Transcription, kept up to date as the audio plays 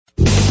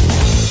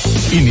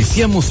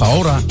Iniciamos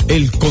ahora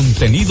el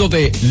contenido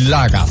de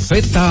La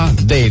Gaceta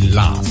de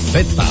la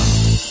Z.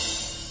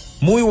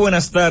 Muy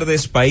buenas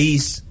tardes,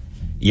 país,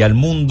 y al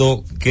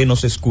mundo que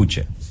nos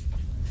escucha.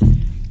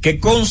 Que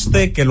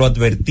conste que lo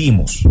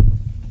advertimos.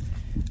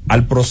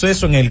 Al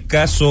proceso en el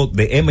caso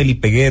de Emily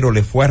Peguero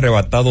le fue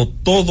arrebatado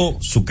todo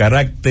su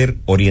carácter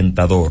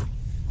orientador.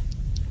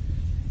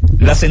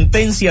 La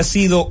sentencia ha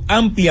sido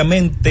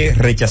ampliamente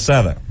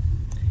rechazada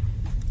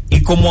y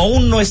como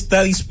aún no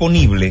está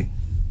disponible,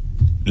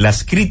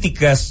 las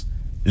críticas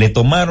le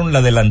tomaron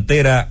la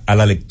delantera a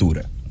la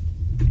lectura.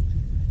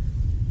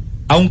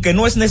 Aunque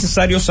no es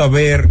necesario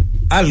saber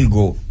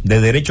algo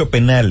de derecho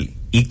penal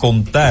y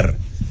contar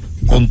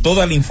con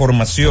toda la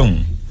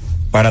información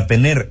para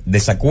tener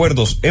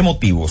desacuerdos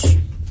emotivos,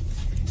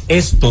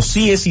 esto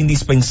sí es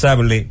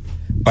indispensable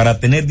para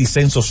tener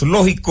disensos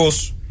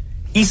lógicos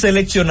y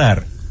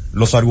seleccionar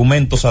los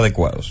argumentos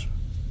adecuados.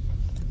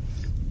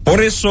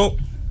 Por eso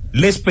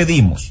les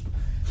pedimos,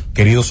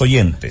 queridos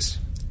oyentes,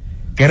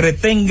 que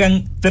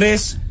retengan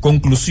 3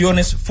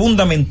 conclusiones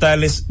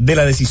fundamentales de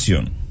la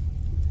decisión.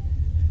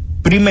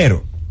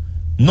 Primero,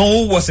 no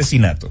hubo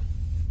asesinato,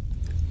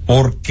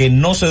 porque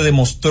no se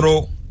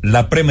demostró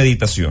la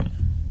premeditación.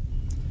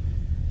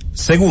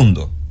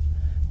 Segundo,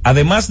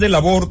 además del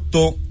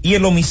aborto y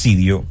el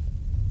homicidio,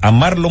 a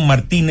Marlon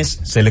Martínez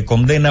se le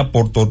condena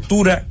por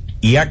tortura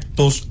y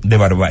actos de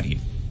barbarie.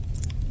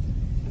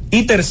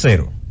 Y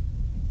tercero,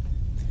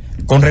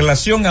 con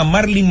relación a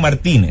Marlene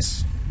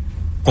Martínez,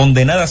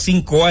 condenada a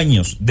 5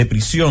 años de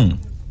prisión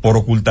por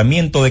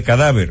ocultamiento de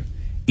cadáver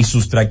y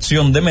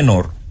sustracción de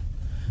menor,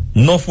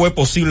 no fue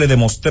posible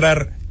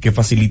demostrar que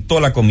facilitó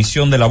la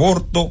comisión del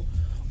aborto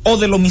o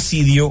del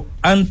homicidio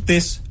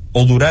antes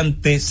o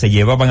durante se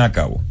llevaban a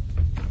cabo.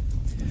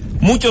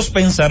 Muchos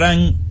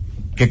pensarán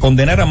que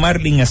condenar a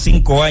Marlene a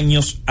 5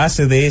 años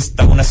hace de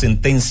esta una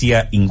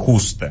sentencia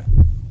injusta.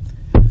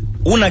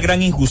 Una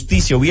gran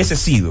injusticia hubiese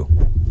sido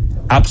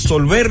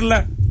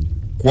absolverla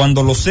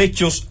cuando los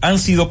hechos han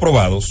sido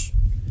probados,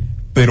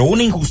 pero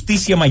una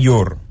injusticia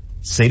mayor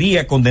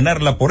sería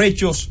condenarla por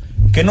hechos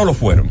que no lo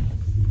fueron.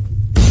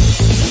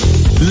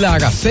 La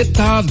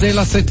Gaceta de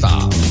la Z.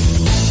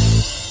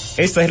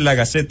 Esta es la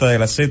Gaceta de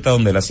la Z,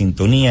 donde la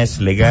sintonía es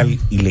legal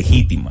y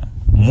legítima.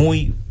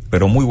 Muy,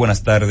 pero muy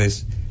buenas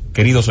tardes,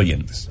 queridos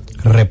oyentes.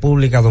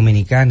 República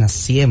Dominicana,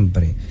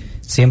 siempre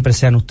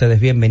sean ustedes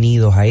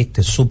bienvenidos a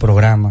este su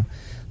programa,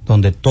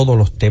 donde todos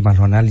los temas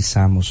los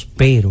analizamos,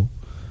 pero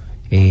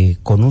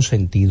con un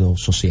sentido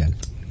social.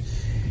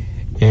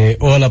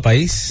 Hola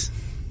país,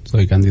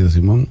 soy Cándido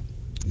Simón,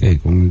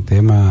 con el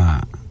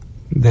tema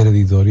del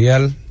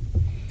editorial,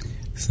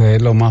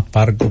 ser lo más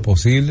parco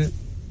posible,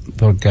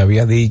 porque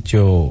había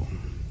dicho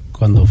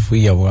cuando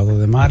fui abogado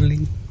de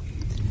Marlene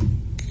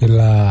que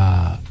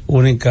la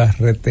única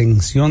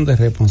retención de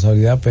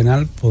responsabilidad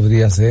penal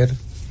podría ser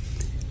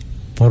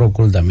por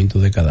ocultamiento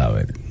de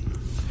cadáver,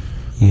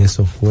 y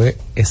eso fue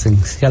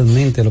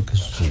esencialmente lo que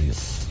sucedió.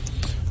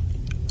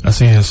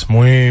 Así es,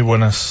 muy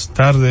buenas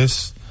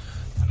tardes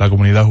a la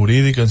comunidad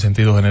jurídica en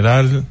sentido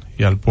general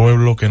y al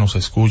pueblo que nos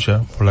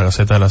escucha por la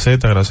Gaceta de la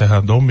Z. Gracias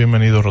a don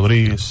Bienvenido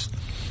Rodríguez,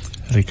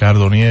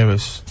 Ricardo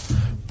Nieves,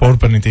 por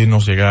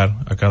permitirnos llegar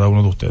a cada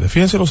uno de ustedes.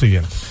 Fíjense lo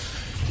siguiente,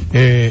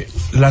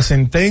 la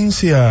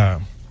sentencia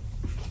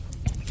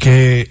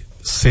que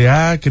se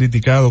ha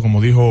criticado,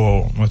 como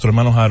dijo nuestro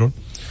hermano Harold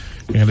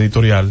en el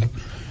editorial,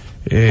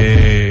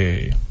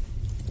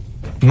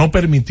 no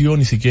permitió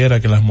ni siquiera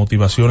que las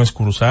motivaciones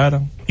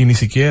cruzaran y ni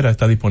siquiera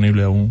está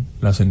disponible aún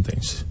la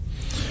sentencia.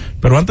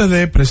 Pero antes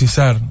de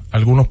precisar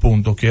algunos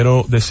puntos,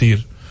 quiero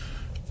decir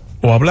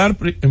o hablar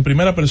en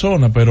primera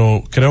persona,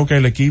 pero creo que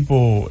el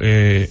equipo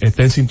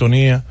está en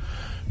sintonía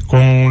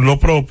con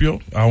lo propio,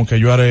 aunque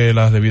yo haré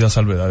las debidas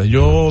salvedades.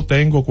 Yo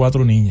tengo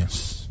 4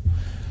 niñas,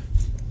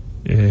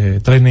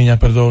 3 niñas,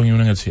 perdón, y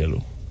una en el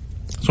cielo.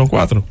 Son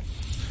 4.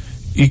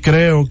 Y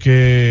creo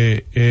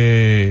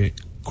que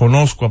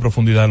conozco a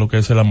profundidad lo que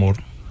es el amor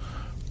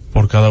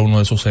por cada uno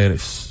de esos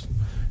seres.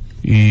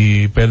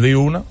 Y perdí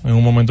una en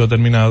un momento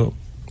determinado,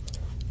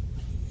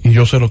 y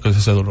yo sé lo que es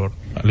ese dolor.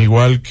 Al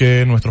igual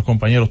que nuestros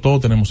compañeros,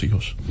 todos tenemos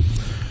hijos.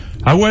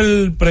 Hago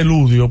el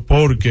preludio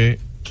porque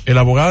el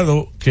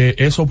abogado que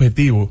es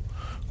objetivo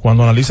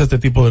cuando analiza este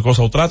tipo de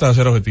cosas o trata de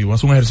ser objetivo,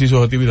 hace un ejercicio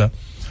de objetividad,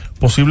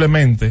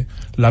 posiblemente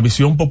la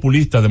visión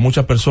populista de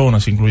muchas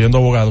personas, incluyendo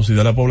abogados y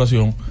de la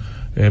población,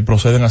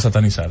 proceden a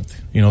satanizarte,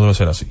 y no debe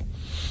ser así.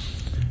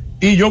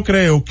 Y yo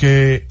creo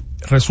que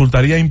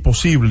resultaría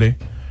imposible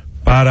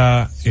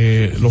para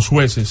los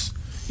jueces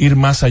ir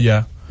más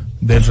allá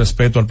del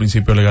respeto al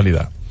principio de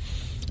legalidad.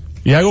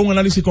 Y hago un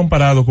análisis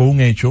comparado con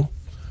un hecho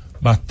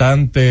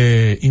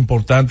bastante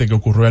importante que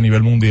ocurrió a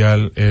nivel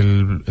mundial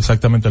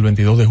exactamente el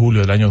 22 de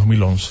julio del año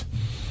 2011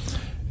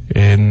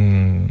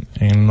 en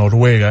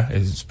Noruega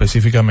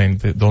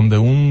específicamente, donde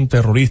un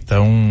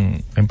terrorista,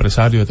 un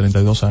empresario de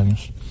 32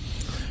 años,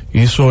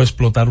 hizo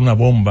explotar una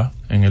bomba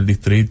en el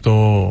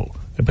distrito,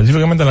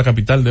 específicamente en la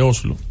capital de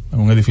Oslo, en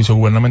un edificio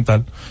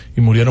gubernamental,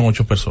 y murieron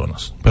 8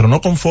 personas. Pero no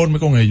conforme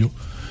con ello,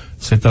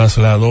 se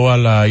trasladó a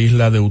la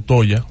isla de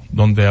Utoya,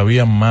 donde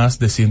había más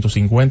de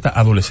 150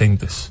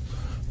 adolescentes,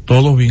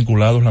 todos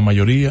vinculados, la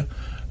mayoría,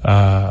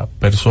 a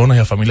personas y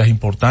a familias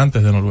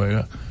importantes de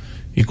Noruega,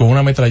 y con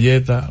una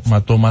metralleta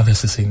mató más de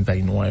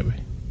 69.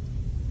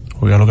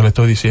 Oiga lo que le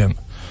estoy diciendo.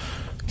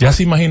 Ya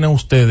se imaginan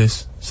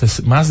ustedes,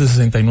 más de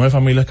 69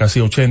 familias, casi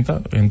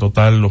 80, en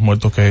total los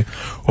muertos que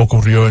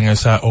ocurrió en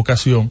esa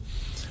ocasión.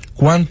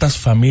 ¿Cuántas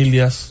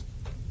familias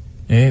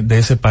de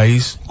ese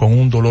país con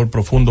un dolor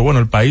profundo? Bueno,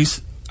 el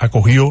país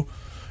acogió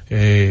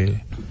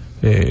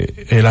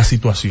la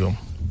situación.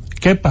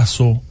 ¿Qué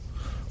pasó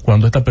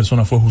cuando esta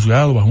persona fue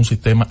juzgado bajo un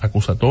sistema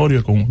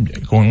acusatorio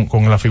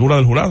con la figura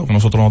del jurado, que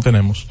nosotros no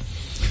tenemos?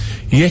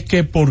 Y es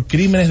que por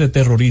crímenes de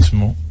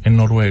terrorismo en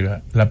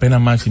Noruega la pena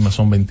máxima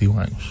son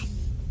 21 años.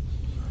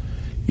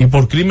 Y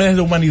por crímenes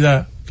de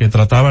humanidad, que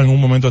trataban en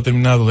un momento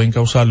determinado de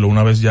encauzarlo,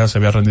 una vez ya se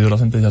había rendido la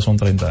sentencia, son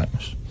 30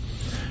 años.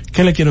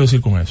 ¿Qué le quiero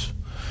decir con eso?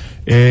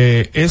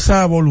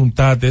 Esa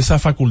voluntad, esa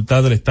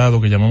facultad del Estado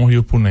que llamamos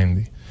ius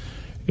punendi,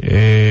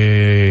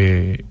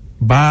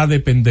 va a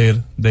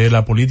depender de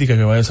la política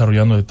que va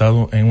desarrollando el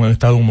Estado en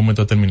un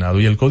momento determinado.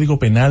 Y el Código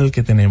Penal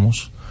que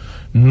tenemos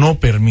no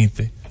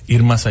permite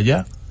ir más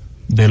allá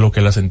de lo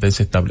que la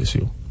sentencia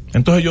estableció.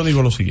 Entonces yo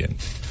digo lo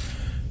siguiente.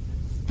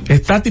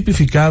 Está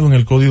tipificado en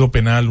el Código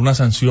Penal una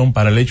sanción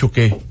para el hecho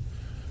que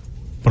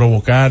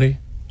provocare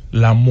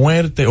la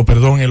muerte,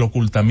 el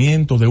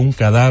ocultamiento de un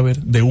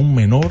cadáver de un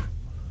menor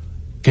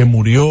que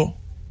murió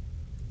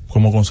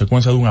como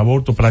consecuencia de un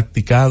aborto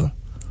practicado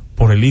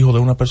por el hijo de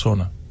una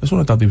persona. Eso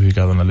no está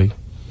tipificado en la ley.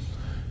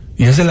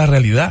 Y esa es la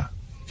realidad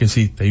que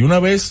existe. Y una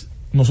vez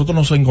nosotros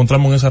nos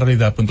encontramos en esa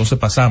realidad, pues entonces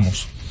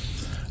pasamos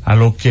a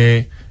lo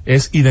que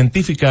es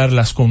identificar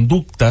las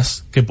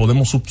conductas que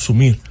podemos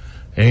subsumir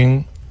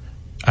en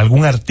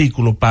algún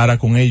artículo para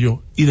con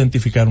ello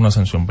identificar una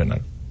sanción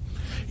penal.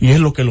 Y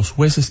es lo que los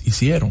jueces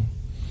hicieron.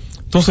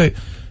 Entonces,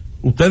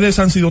 ustedes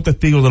han sido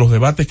testigos de los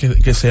debates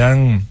que se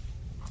han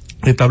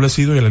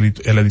establecido, y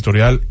el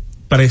editorial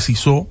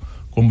precisó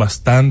con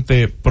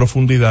bastante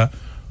profundidad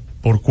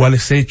por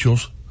cuáles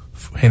hechos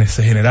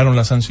se generaron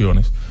las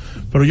sanciones.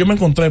 Pero yo me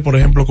encontré, por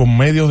ejemplo, con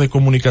medios de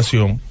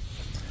comunicación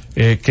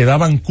que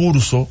daban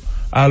curso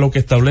a lo que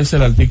establece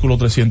el artículo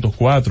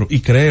 304, y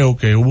creo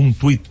que hubo un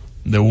tuit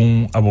de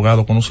un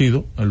abogado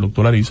conocido, el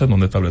doctor Ariza,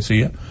 donde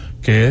establecía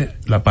que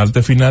la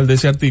parte final de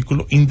ese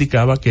artículo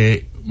indicaba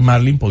que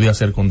Marlene podía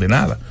ser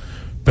condenada.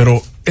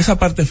 Pero esa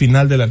parte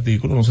final del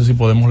artículo, no sé si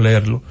podemos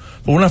leerlo,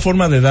 fue una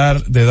forma de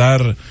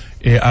dar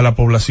a la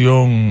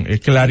población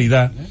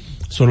claridad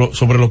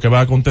sobre lo que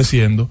va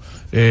aconteciendo.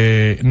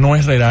 No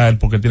es real,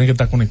 porque tiene que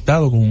estar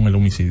conectado con el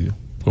homicidio,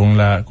 con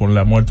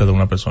la muerte de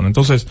una persona.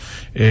 Entonces,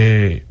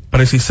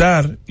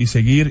 precisar y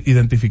seguir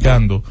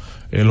identificando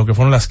lo que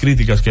fueron las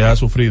críticas que ha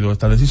sufrido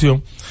esta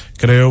decisión,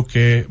 creo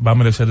que va a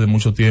merecer de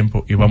mucho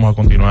tiempo, y vamos a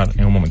continuar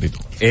en un momentito.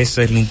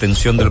 Esa es la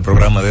intención del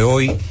programa de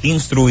hoy,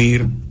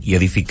 instruir y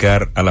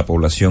edificar a la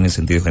población en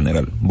sentido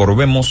general.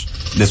 Volvemos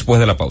después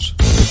de la pausa.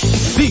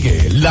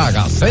 Sigue la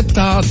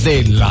Gaceta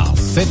de la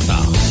Z.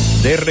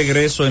 De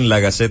regreso en la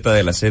Gaceta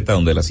de la Z,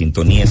 donde la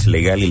sintonía es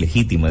legal y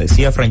legítima.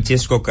 Decía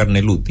Francesco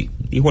Carneluti,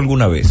 dijo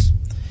alguna vez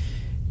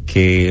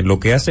que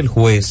lo que hace el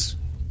juez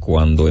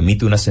cuando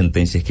emite una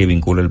sentencia es que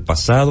vincula el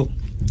pasado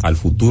al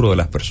futuro de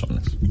las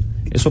personas.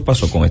 Eso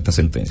pasó con esta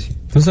sentencia.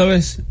 ¿Tú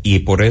sabes? Y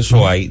por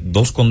eso hay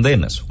dos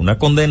condenas. Una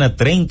condena a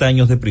 30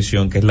 años de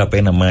prisión, que es la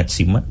pena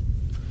máxima,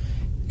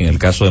 en el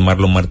caso de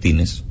Marlon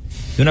Martínez,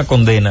 y una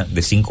condena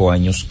de 5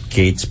 años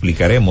que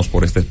explicaremos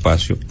por este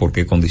espacio por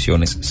qué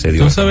condiciones se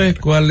dio. ¿Tú sabes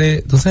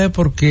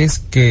por qué es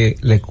que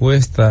le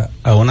cuesta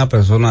a una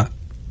persona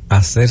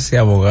hacerse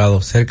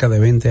abogado cerca de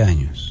 20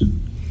 años?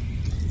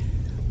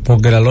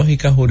 Porque la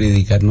lógica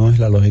jurídica no es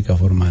la lógica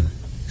formal.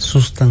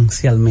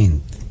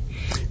 Sustancialmente,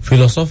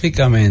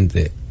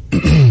 filosóficamente,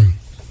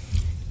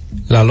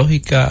 la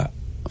lógica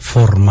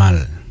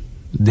formal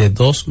de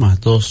 2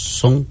 más 2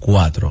 son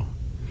 4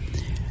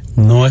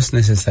 no es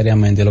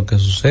necesariamente lo que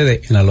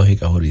sucede en la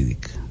lógica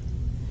jurídica.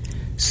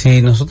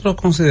 Si nosotros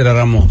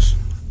consideráramos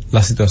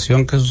la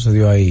situación que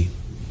sucedió ahí,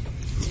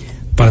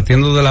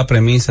 partiendo de la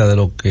premisa de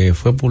lo que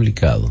fue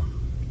publicado,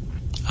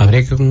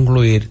 habría que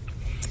concluir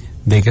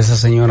de que esa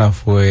señora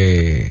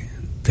fue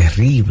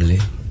terrible,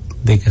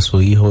 de que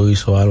su hijo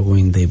hizo algo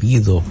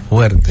indebido,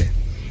 fuerte.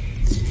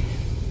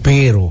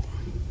 Pero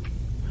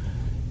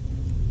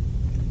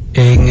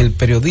en el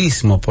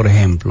periodismo, por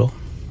ejemplo,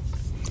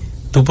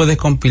 tú puedes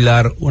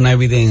compilar una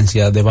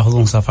evidencia debajo de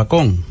un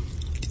zafacón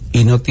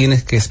y no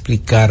tienes que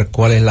explicar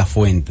cuál es la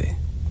fuente,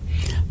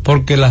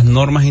 porque las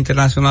normas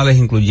internacionales,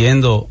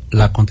 incluyendo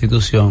la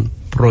Constitución,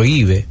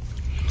 prohíbe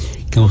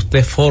que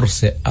usted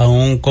force a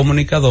un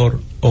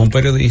comunicador o un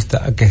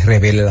periodista a que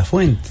revele la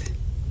fuente.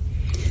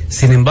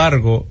 Sin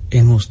embargo,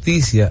 en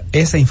justicia,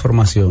 esa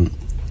información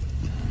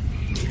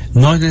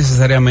no es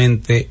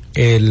necesariamente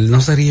no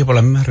se rige por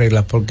las mismas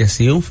reglas, porque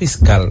si un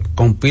fiscal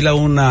compila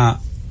una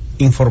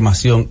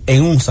información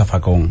en un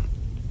zafacón,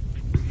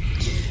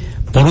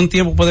 Por un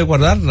tiempo puede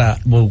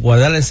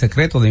guardar el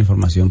secreto de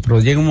información, pero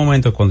llega un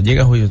momento cuando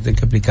llega a juicio tiene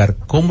que explicar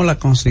cómo la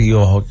consiguió,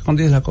 bajo qué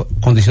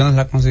condiciones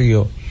la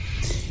consiguió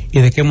y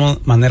de qué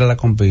manera la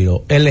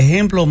compiló. El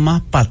ejemplo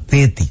más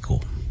patético,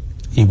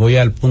 y voy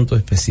al punto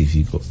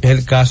específico, es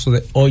el caso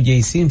de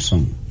O.J.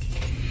 Simpson,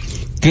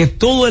 que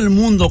todo el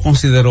mundo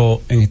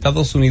consideró en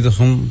Estados Unidos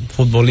un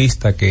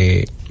futbolista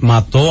que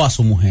mató a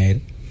su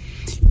mujer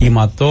y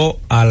mató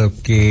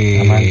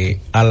que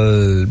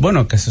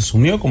se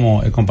asumió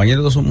como el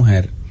compañero de su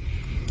mujer,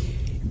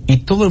 y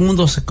todo el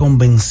mundo se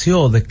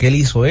convenció de que él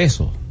hizo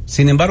eso.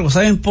 Sin embargo,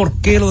 ¿saben por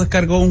qué lo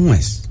descargó un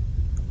juez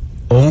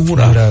o un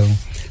jurado?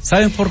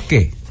 ¿Saben por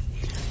qué?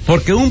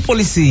 Porque un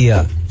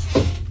policía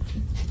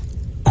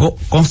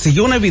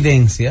consiguió una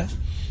evidencia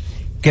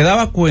que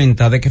daba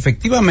cuenta de que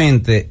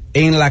efectivamente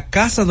en la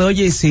casa de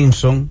O.J.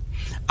 Simpson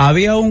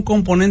había un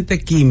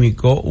componente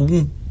químico,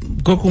 un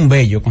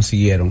vello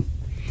consiguieron,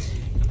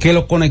 que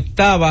lo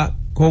conectaba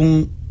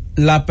con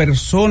la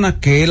persona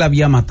que él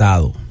había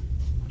matado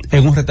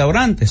en un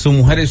restaurante, su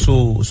mujer y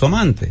su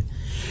amante.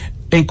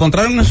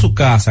 Encontraron en su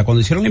casa, cuando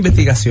hicieron la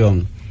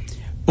investigación,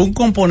 un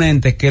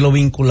componente que lo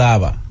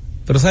vinculaba.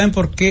 Pero ¿saben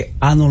por qué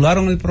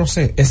anularon el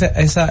proceso,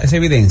 esa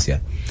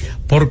evidencia?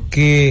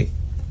 Porque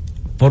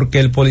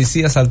el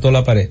policía saltó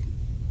la pared.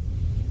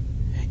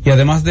 Y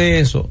además de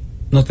eso,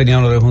 no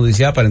tenían orden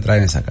judicial para entrar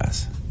en esa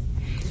casa.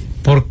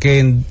 Porque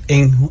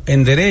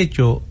en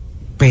derecho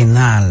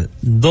penal,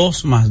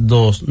 2 más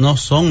 2 no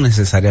son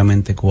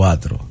necesariamente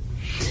 4.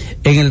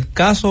 En el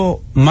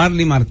caso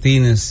Marley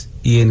Martínez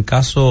y en el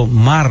caso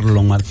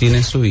Marlon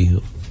Martínez, su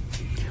hijo,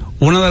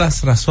 una de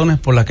las razones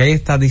por las que hay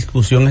esta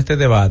discusión, este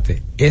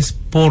debate, es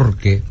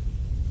porque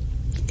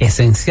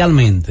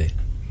esencialmente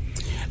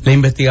la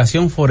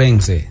investigación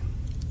forense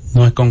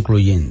no es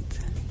concluyente.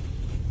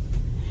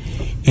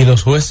 Y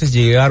los jueces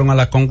llegaron a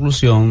la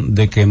conclusión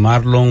de que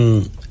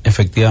Marlon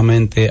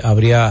efectivamente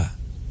habría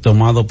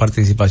tomado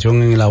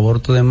participación en el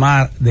aborto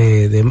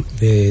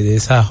de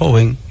esa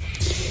joven,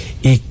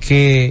 y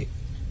que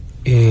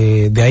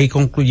de ahí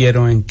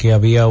concluyeron en que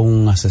había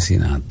un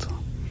asesinato.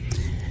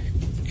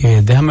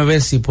 Déjame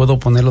ver si puedo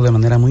ponerlo de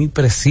manera muy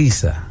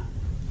precisa,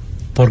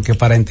 porque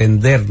para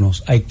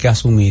entendernos hay que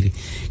asumir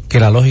que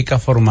la lógica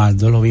formal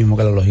no es lo mismo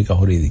que la lógica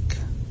jurídica.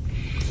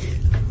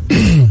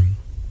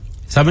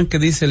 ¿Saben qué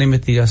dice la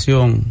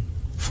investigación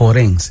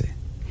forense?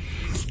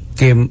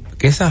 Que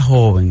esa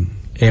joven,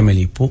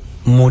 Emily,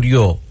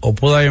 murió o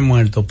pudo haber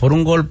muerto por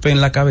un golpe en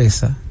la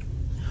cabeza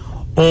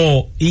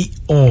o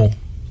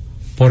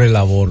por el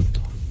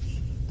aborto.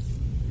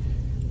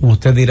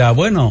 Usted dirá,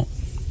 bueno,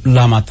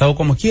 la ha matado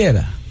como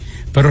quiera,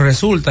 pero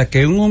resulta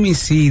que un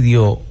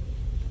homicidio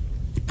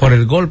por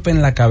el golpe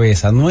en la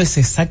cabeza no es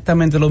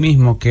exactamente lo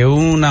mismo que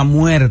una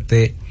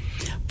muerte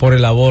por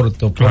el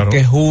aborto, porque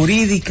claro,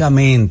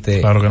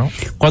 jurídicamente, claro que no.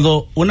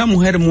 Cuando una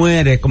mujer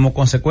muere como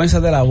consecuencia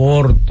del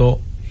aborto,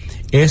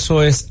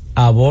 eso es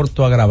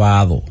aborto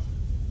agravado,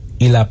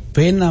 y la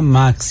pena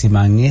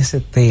máxima en ese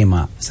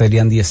tema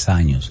serían 10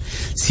 años.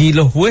 Si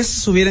los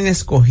jueces hubieran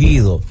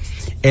escogido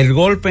el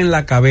golpe en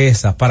la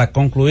cabeza para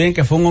concluir en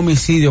que fue un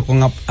homicidio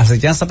con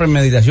acechanza,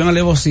 premeditación,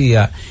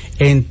 alevosía,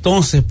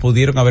 entonces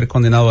pudieron haber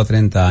condenado a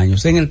 30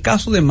 años. En el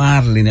caso de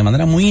Marley, de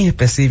manera muy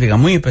específica,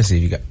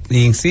 e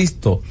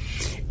insisto,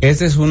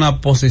 esta es una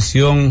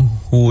posición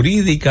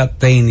jurídica,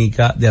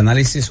 técnica, de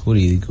análisis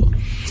jurídico.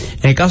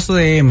 En el caso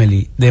de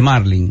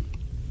Marley,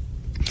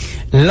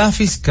 la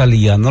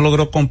fiscalía no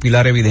logró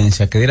compilar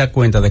evidencia que diera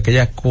cuenta de que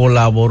ella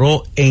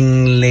colaboró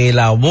en el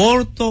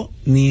aborto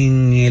ni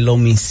en el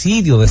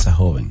homicidio de esa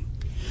joven.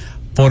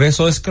 Por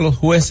eso es que los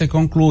jueces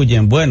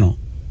concluyen, bueno,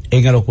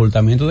 en el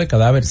ocultamiento de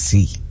cadáver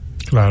sí.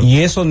 Claro. Y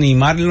eso ni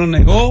Marley lo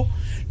negó,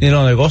 ni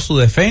lo negó su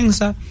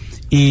defensa.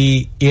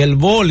 Y el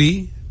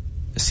boli,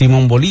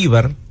 Simón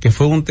Bolívar, que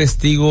fue un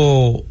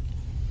testigo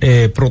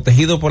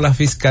protegido por la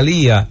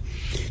fiscalía,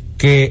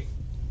 que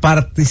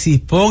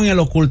participó en el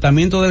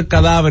ocultamiento del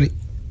cadáver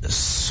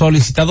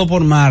solicitado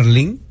por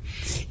Marlon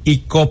y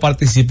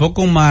coparticipó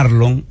con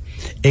Marlon.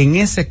 En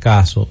ese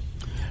caso,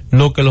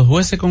 lo que los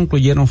jueces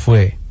concluyeron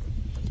fue,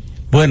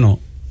 bueno,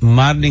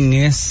 Marlon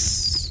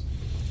es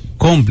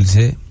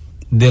cómplice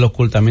del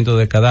ocultamiento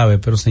del cadáver,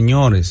 pero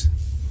señores,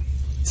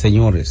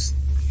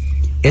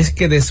 es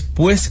que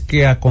después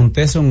que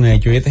acontece un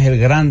hecho, y este es el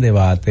gran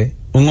debate,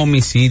 un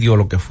homicidio o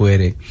lo que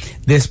fuere,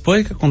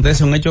 después que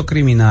acontece un hecho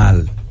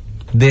criminal,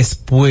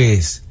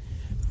 después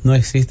no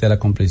existe la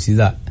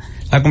complicidad.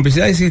 La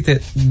complicidad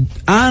existe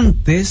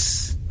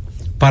antes,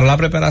 para la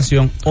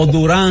preparación, o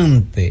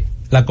durante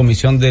la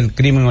comisión del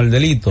crimen o el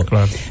delito.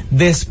 Claro.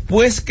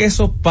 Después que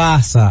eso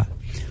pasa,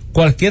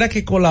 cualquiera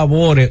que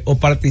colabore o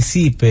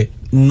participe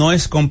no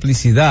es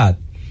complicidad,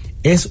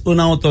 es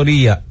una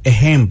autoría.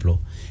 Ejemplo,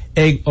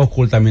 en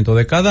ocultamiento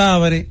de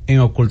cadáveres, en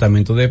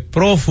ocultamiento de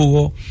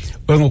prófugo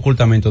o en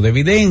ocultamiento de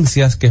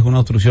evidencias, que es una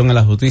obstrucción en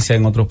la justicia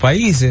en otros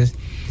países.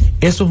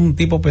 Eso es un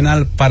tipo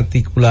penal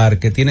particular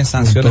que tiene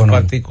sanciones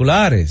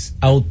particulares,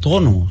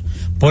 autónomos.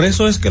 Por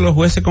eso es que los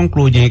jueces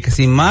concluyen que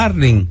si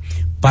Marlon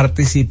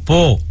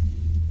participó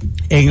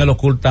en el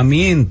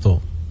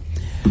ocultamiento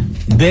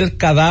del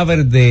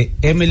cadáver de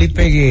Emily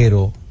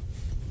Peguero,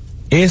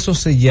 eso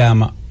se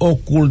llama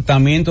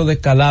ocultamiento de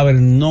cadáver,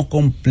 no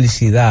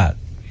complicidad.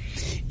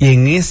 Y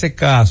en ese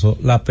caso,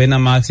 la pena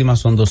máxima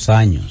son 2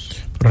 años.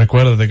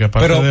 Recuérdate que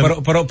aparte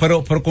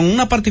pero con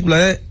una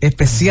particularidad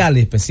especial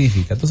y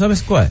específica. ¿Tú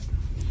sabes cuál?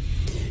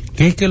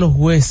 Que es que los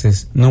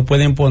jueces no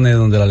pueden poner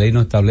donde la ley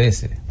no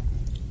establece.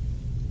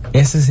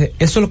 Eso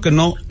es lo que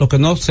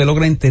no se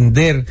logra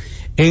entender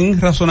en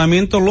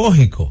razonamiento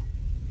lógico.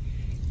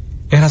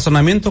 El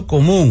razonamiento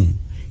común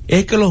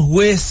es que los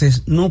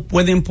jueces no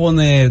pueden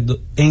poner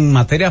en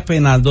materia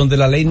penal donde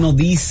la ley no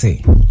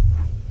dice.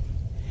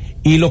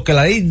 Y lo que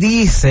la ley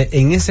dice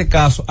en ese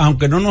caso,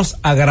 aunque no nos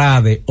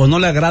agrade o no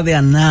le agrade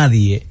a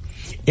nadie,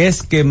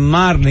 es que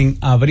Marlene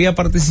habría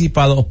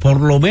participado, o por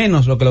lo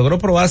menos lo que logró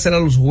probarse a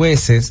los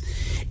jueces,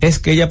 es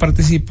que ella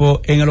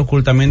participó en el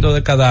ocultamiento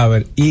del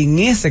cadáver. Y en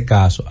ese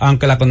caso,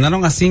 aunque la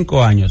condenaron a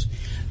 5 años,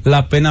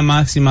 la pena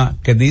máxima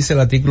que dice el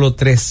artículo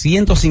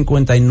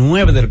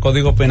 359 del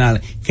Código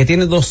Penal, que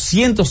tiene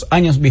 200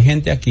 años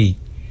vigente aquí,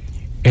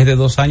 es de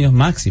 2 años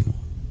máximo.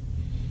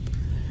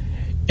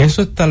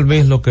 Eso es tal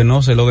vez lo que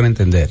no se logra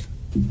entender.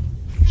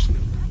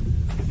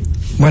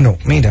 Bueno,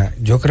 mira,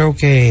 yo creo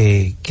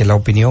que la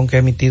opinión que ha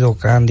emitido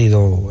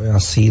Cándido ha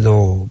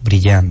sido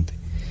brillante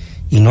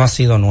y no ha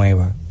sido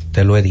nueva,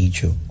 te lo he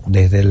dicho.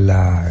 Desde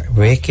la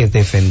vez que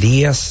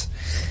defendías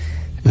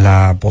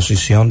la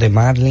posición de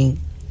Marlene,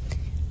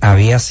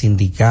 habías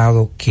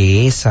indicado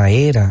que esa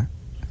era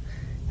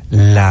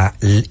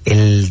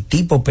el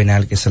tipo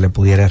penal que se le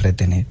pudiera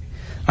retener.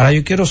 Ahora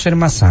yo quiero ser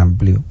más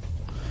amplio.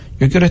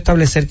 Yo quiero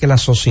establecer que la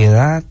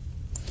sociedad,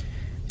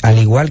 al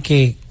igual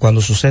que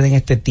cuando suceden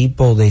este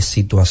tipo de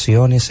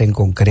situaciones en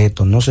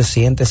concreto, no se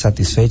siente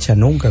satisfecha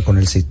nunca con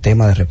el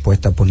sistema de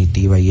respuesta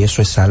punitiva, y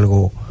eso es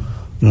algo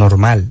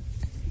normal,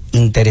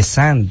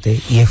 interesante,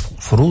 y es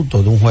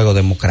fruto de un juego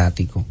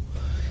democrático,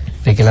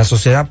 de que la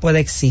sociedad pueda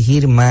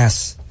exigir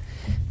más,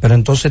 pero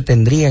entonces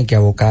tendrían que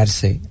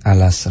abocarse a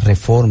las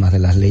reformas de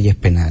las leyes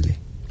penales.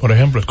 Por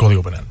ejemplo, el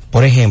Código Penal.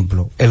 Por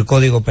ejemplo, el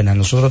Código Penal.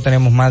 Nosotros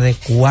tenemos más de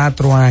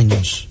 4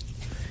 años,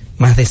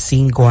 más de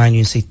 5 años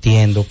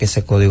insistiendo que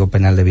ese Código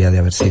Penal debía de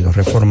haber sido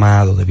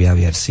reformado, debía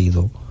haber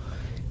sido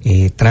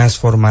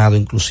transformado.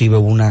 Inclusive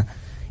hubo una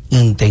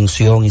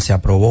intención y se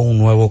aprobó un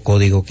nuevo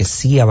código que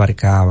sí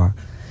abarcaba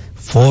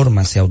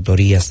formas y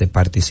autorías de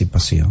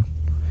participación.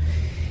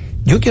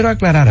 Yo quiero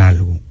aclarar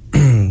algo,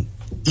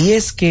 y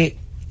es que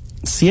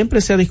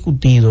siempre se ha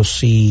discutido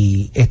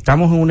si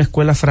estamos en una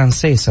escuela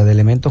francesa de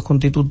elementos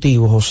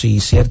constitutivos o si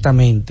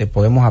ciertamente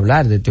podemos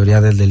hablar de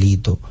teoría del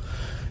delito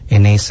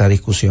en esa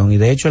discusión. Y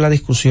de hecho la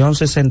discusión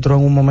se centró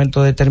en un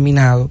momento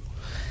determinado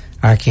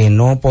a que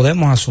no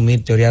podemos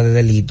asumir teoría de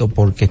delito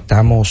porque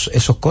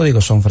esos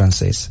códigos son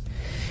franceses.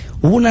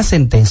 Hubo una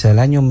sentencia del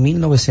año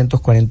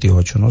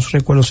 1948, no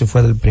recuerdo si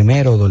fue del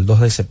 1 o del 2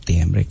 de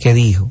septiembre, que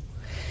dijo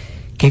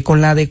que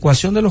con la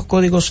adecuación de los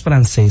códigos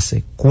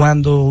franceses,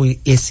 cuando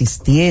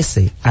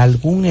existiese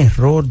algún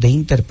error de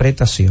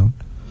interpretación,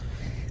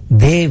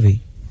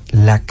 debe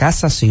la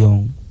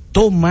casación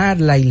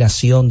tomar la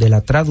hilación de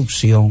la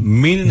traducción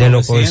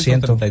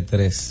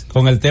 1933,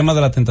 con el tema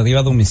de la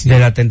tentativa de homicidio.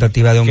 De la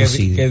tentativa de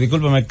homicidio.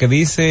 Discúlpame, que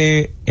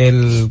dice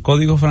el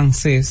código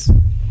francés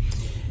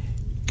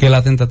que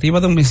la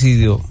tentativa de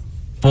homicidio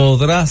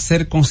podrá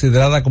ser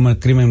considerada como el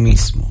crimen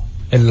mismo,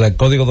 el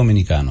código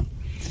dominicano.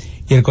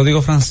 Y el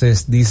código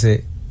francés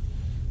dice,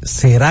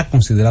 será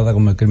considerada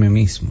como el crimen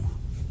mismo.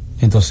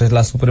 Entonces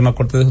la Suprema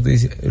Corte de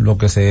Justicia, lo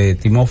que se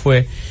estimó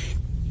fue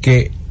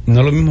que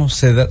no lo mismo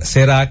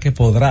será que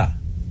podrá.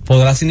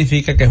 Podrá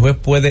significa que el juez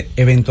puede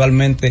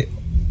eventualmente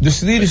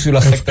decidir si lo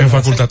acepta.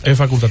 Es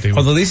facultativo.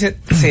 Cuando dice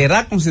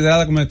será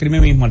considerada como el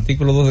crimen mismo,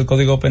 artículo 2 del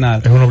Código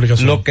Penal, es una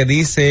obligación. Lo que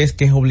dice es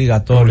que es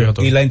obligatorio.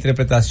 Y la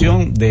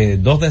interpretación de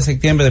 2 de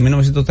septiembre de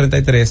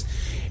 1933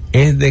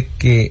 es de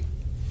que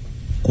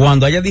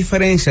cuando haya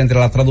diferencia entre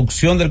la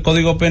traducción del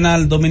Código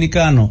Penal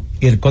dominicano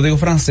y el Código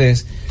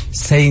francés,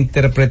 se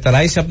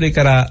interpretará y se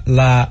aplicará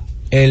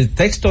el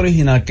texto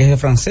original, que es el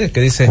francés, que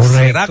dice correcto,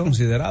 será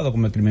considerado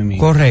como el crimen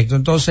mismo. Correcto.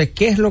 Entonces,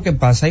 ¿qué es lo que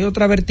pasa? Hay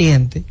otra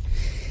vertiente,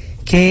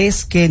 que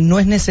es que no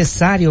es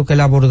necesario que el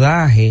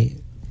abordaje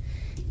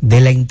de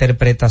la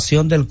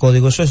interpretación del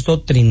código, eso es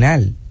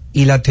doctrinal,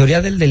 y la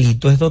teoría del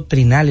delito es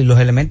doctrinal, y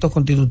los elementos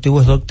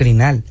constitutivos es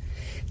doctrinal.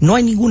 No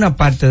hay ninguna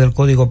parte del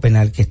Código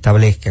Penal que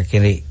establezca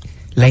que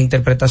la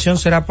interpretación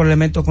será por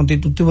elementos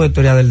constitutivos de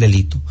teoría del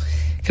delito.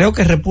 Creo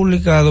que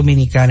República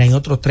Dominicana y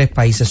otros 3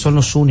 países son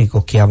los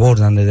únicos que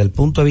abordan desde el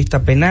punto de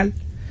vista penal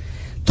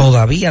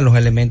todavía los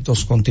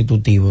elementos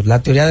constitutivos.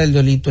 La teoría del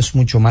delito es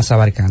mucho más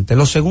abarcante.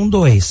 Lo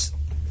segundo es,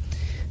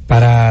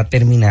 para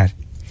terminar,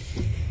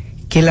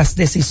 que las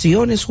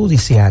decisiones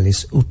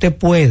judiciales, usted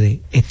puede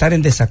estar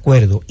en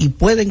desacuerdo y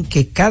pueden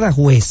que cada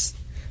juez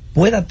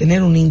pueda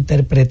tener una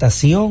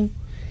interpretación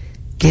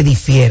que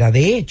difiera.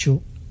 De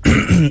hecho,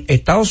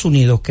 Estados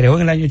Unidos creó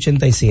en el año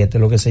 87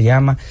 lo que se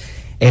llama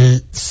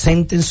el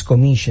Sentence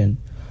Commission,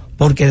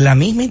 porque la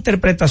misma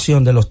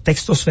interpretación de los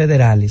textos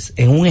federales,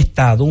 en un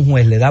estado un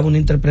juez le daba una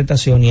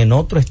interpretación y en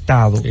otro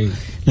estado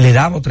le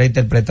daba otra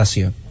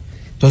interpretación.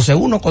 Entonces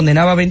uno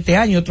condenaba 20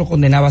 años y otro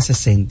condenaba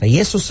 60, y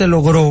eso se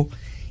logró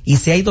y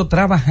se ha ido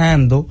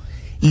trabajando,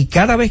 y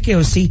cada vez que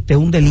existe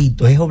un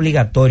delito es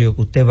obligatorio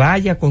que usted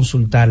vaya a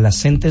consultar la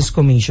Sentence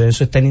Commission,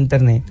 eso está en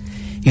internet,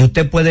 y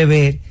usted puede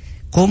ver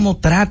cómo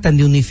tratan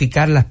de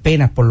unificar las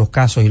penas por los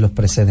casos y los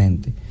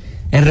precedentes.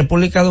 En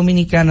República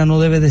Dominicana no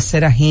debe de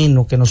ser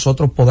ajeno que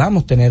nosotros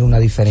podamos tener una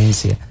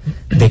diferencia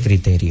de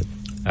criterio.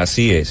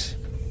 Así es.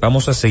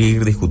 Vamos a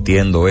seguir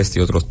discutiendo este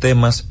y otros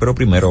temas, pero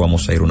primero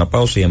vamos a ir a una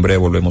pausa y en breve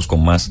volvemos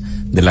con más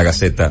de la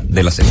Gaceta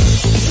de la Z.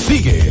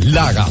 Sigue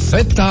la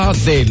Gaceta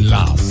de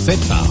la Z.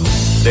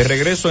 De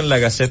regreso en la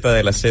Gaceta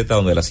de la Z,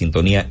 donde la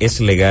sintonía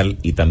es legal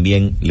y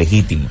también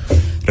legítima.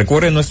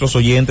 Recuerden nuestros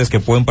oyentes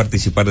que pueden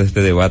participar de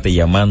este debate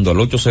llamando al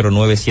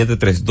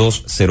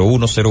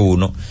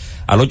 809-732-0101,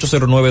 al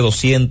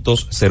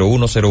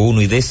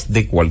 809-200-0101 y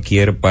desde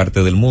cualquier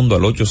parte del mundo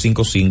al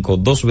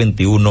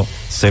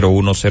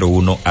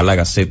 855-221-0101 a la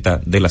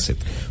Gaceta de la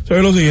Z.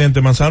 ¿Sabe lo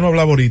siguiente? Manzano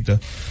hablaba ahorita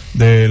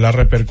de la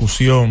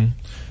repercusión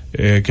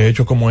que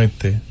hechos como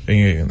este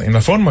en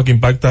la forma que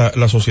impacta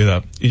la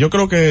sociedad. Y yo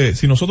creo que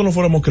si nosotros no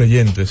fuéramos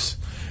creyentes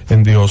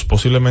en Dios,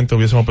 posiblemente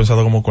hubiésemos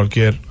pensado como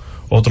cualquier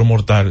otro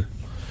mortal,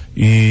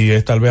 y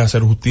es tal vez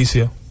hacer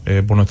justicia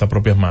por nuestras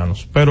propias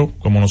manos. Pero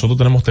como nosotros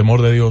tenemos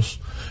temor de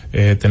Dios,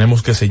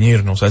 tenemos que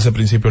ceñirnos a ese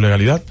principio de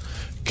legalidad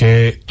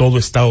que todo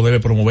Estado debe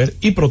promover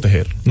y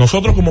proteger.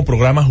 Nosotros como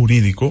programa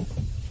jurídico,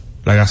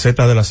 la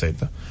Gaceta de la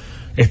Z,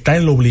 está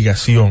en la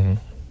obligación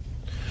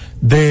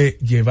de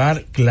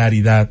llevar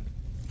claridad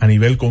a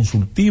nivel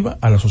consultiva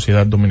a la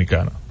sociedad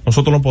dominicana.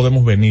 Nosotros no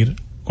podemos venir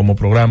como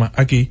programa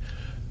aquí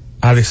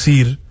a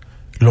decir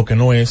lo que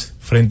no es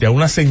frente a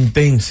una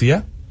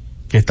sentencia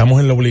que estamos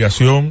en la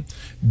obligación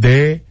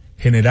de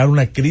generar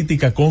una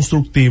crítica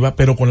constructiva,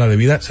 pero con la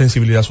debida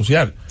sensibilidad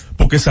social,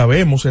 porque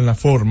sabemos en la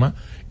forma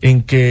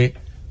en que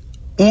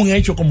un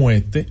hecho como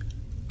este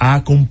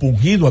ha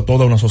compungido a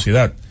toda una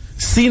sociedad.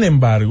 Sin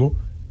embargo,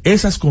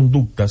 esas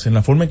conductas, en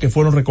la forma en que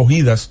fueron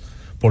recogidas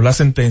por la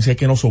sentencia,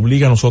 que nos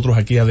obliga a nosotros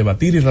aquí a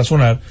debatir y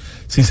razonar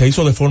si se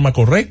hizo de forma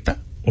correcta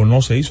o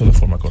no se hizo de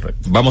forma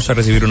correcta. Vamos a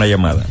recibir una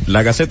llamada.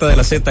 La Gaceta de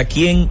la Z,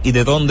 ¿quién y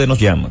de dónde nos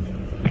llama?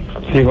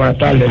 Sí, buenas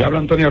tardes. Le habla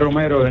Antonio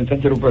Romero del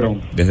ensanche Luperón.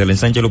 Desde el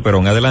ensanche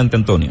Luperón. Adelante,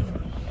 Antonio.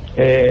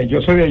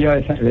 Yo soy de allá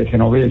de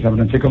Cenoví, de San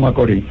Francisco de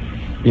Macorís,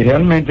 y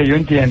realmente yo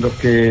entiendo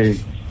que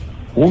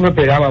uno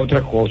esperaba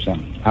otra cosa.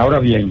 Ahora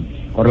bien,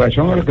 con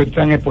relación a lo que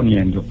están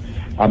exponiendo,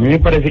 a mí me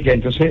parece que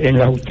entonces en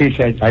la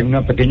justicia hay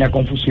una pequeña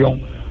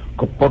confusión,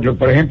 porque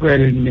por ejemplo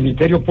el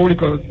Ministerio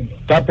Público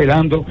está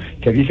apelando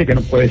que dice que no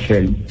puede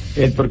ser,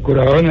 el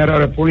Procurador General de la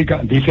República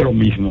dice lo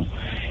mismo,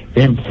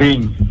 en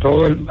fin,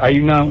 hay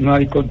una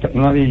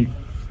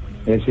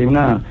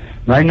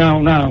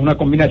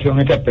combinación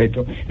en este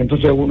aspecto.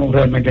 Entonces uno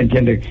realmente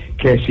entiende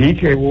que sí,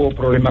 que hubo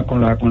problemas con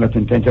la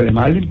sentencia de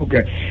Marlin,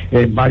 porque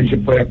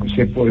Marlin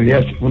se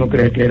podría, uno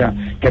cree que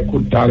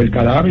ocultaba el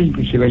cadáver,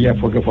 inclusive ella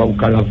fue que fue a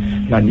buscar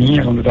la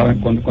niña cuando estaba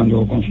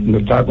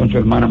con su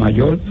hermana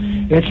mayor.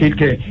 Es decir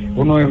que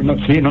uno no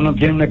tiene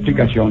una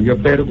explicación. Yo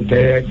espero que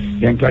ustedes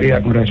den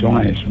claridad con relación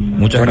a eso.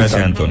 Muchas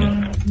gracias, Antonio.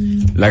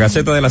 La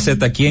Gaceta de la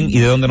Z, ¿quién y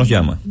de dónde nos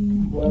llama?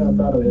 Buenas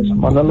tardes,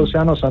 Manuel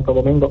Luciano, Santo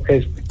Domingo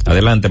Este.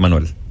 Adelante,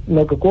 Manuel.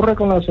 Lo que ocurre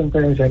con la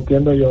sentencia,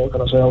 entiendo yo, que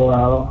no soy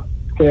abogado,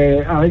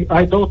 que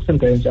hay dos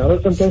sentencias, una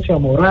sentencia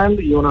moral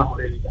y una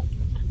jurídica.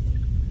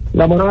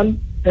 La moral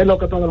es lo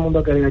que todo el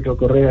mundo quería que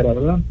ocurriera,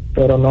 ¿verdad?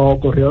 Pero no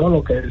ocurrió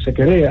lo que se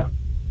quería.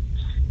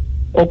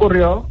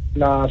 Ocurrió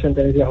la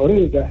sentencia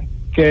jurídica,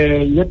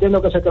 que yo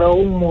entiendo que se creó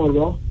un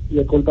morbo, y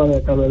es culpa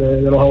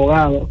de los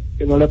abogados,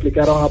 que no le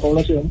explicaron a la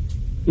población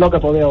lo que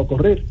podía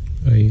ocurrir.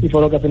 Ahí. Y fue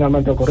lo que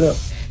finalmente ocurrió.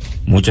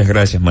 Muchas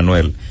gracias,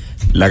 Manuel.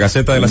 La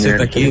Gaceta de la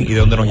Z, ¿quién y de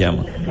dónde nos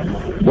llama?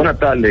 Buenas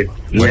tardes.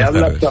 Le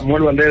habla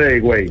Samuel Valdés de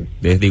Higüey.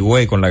 Desde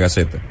Higüey con la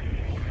Gaceta.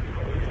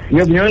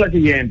 Mi opinión es la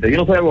siguiente. Yo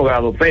no soy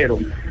abogado, pero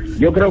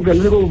yo creo que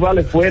el único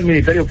culpable fue el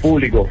Ministerio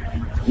Público.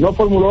 No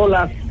formuló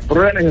las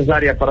pruebas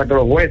necesarias para que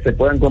los jueces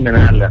puedan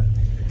condenarla.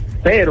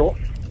 Pero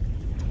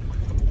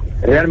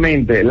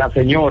realmente la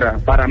señora,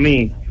 para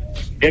mí,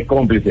 es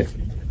cómplice.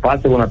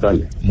 Pase buena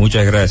tarde.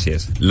 Muchas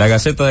gracias. La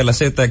Gaceta de la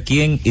Z,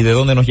 ¿quién y de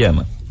dónde nos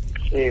llama?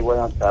 Sí,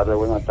 buenas tardes.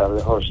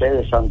 José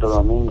de Santo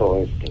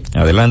Domingo Este.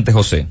 Adelante,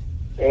 José.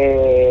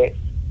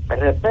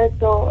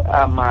 Respecto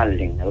a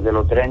Marlin, el de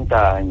los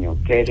 30 años,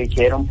 que le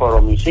hicieron por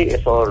homicidio,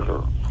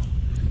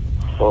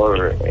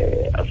 por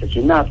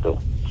asesinato,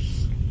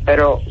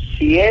 pero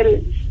si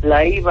él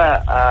la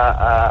iba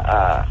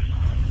a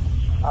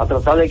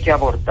tratar de que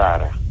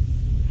abortara,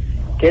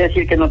 quiere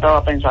decir que no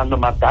estaba pensando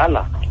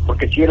matarla,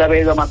 porque si él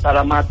había ido a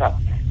matarla, mata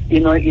y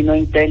no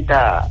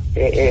intenta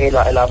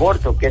el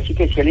aborto, que sí,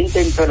 que si él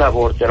intentó el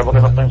aborto era porque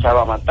no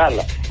pensaba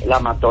matarla, la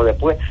mató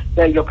después.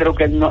 Entonces, yo creo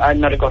que a él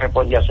no le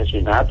corresponde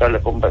asesinato, le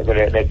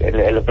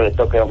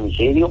toque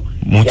homicidio.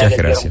 Muchas ya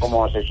gracias.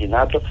 Como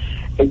asesinato.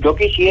 Yo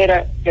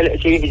quisiera que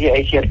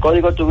si el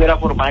código estuviera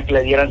formal, que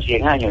le dieran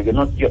 100 años. Yo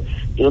no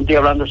estoy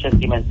hablando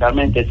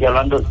sentimentalmente, estoy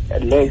hablando de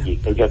leyes.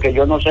 Que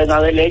yo no sé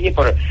nada de leyes,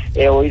 pero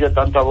he oído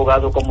tanto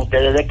abogados como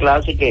ustedes de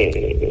clase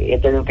que he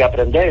tenido que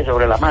aprender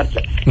sobre la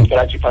marcha. Que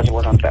la chifase,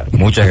 buenas tardes.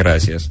 Muchas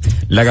gracias.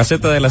 La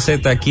Gaceta de la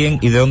Z, ¿quién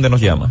y de dónde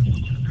nos llama?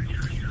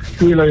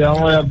 Sí, lo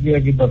llamo de aquí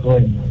a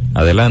Quitasueño.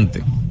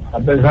 Adelante. A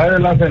pesar de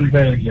la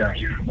sentencia,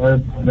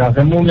 le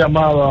hacemos un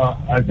llamado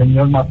al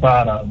señor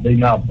Matara de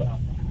INAPA,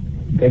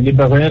 que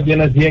Quitasueño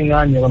tiene 100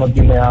 años que no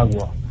tiene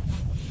agua,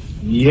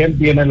 y él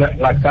tiene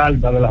la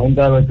carta de la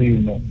Junta de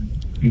Vecinos,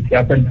 y se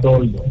hace el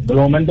toldo. De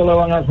momento le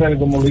van a hacer,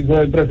 como lo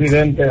hizo el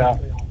presidente,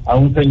 a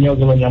un señor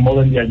que lo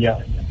llamó desde allá.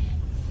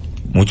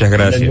 Muchas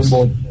gracias.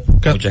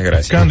 Muchas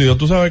gracias. Cándido,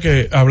 tú sabes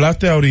que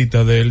hablaste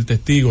ahorita del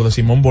testigo de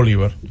Simón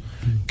Bolívar,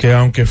 que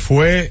aunque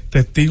fue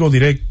testigo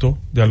directo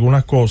de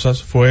algunas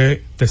cosas,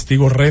 fue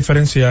testigo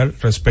referencial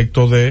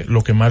respecto de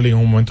lo que Marley en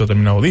un momento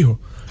determinado dijo.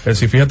 Es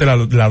decir, fíjate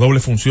la doble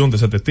función de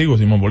ese testigo,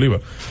 Simón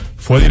Bolívar.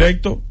 Fue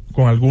directo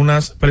con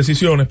algunas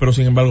precisiones, pero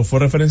sin embargo fue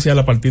referencial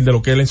a partir de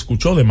lo que él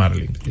escuchó de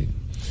Marley.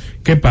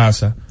 ¿Qué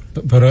pasa?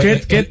 Pero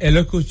él lo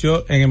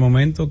escuchó en el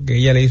momento que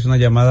ella le hizo una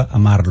llamada a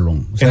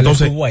Marlon. O sea,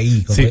 entonces, él estuvo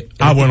ahí. Sí.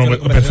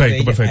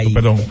 Perfecto.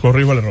 Perdón,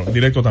 corrijo el error,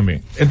 directo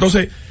también.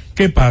 Entonces,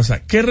 ¿qué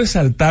pasa? ¿Qué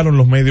resaltaron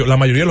los medios, la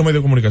mayoría de los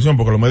medios de comunicación?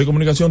 Porque los medios de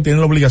comunicación tienen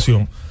la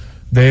obligación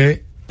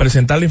de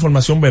presentar la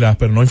información veraz,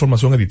 pero no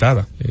información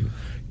editada. Sí.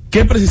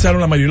 ¿Qué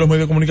precisaron la mayoría de los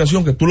medios de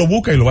comunicación? Que tú lo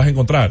buscas y lo vas a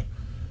encontrar.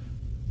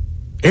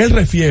 Él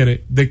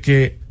refiere de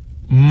que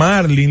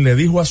Marlin le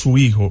dijo a su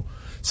hijo,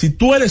 si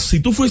tú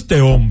fuiste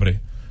hombre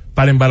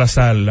para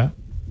embarazarla,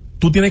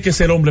 tú tienes que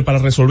ser hombre para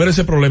resolver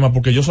ese problema,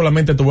 porque yo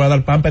solamente te voy a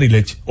dar pamper y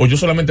leche, o yo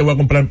solamente voy a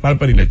comprar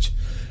pamper y leche.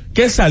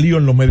 ¿Qué salió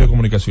en los medios de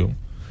comunicación?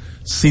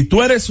 Si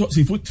tú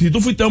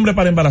fuiste hombre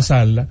para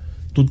embarazarla,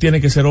 tú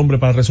tienes que ser hombre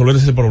para resolver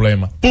ese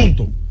problema.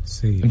 Punto.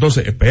 Sí.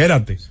 Entonces,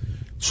 espérate. Sí.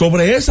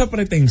 Sobre esa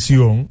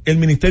pretensión, el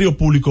Ministerio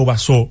Público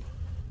basó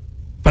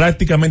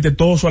prácticamente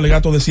todo su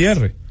alegato de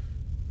cierre.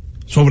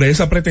 Sobre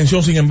esa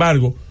pretensión, sin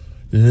embargo,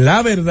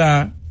 la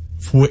verdad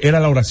era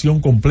la oración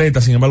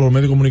completa. Sin embargo, los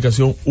medios de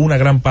comunicación, una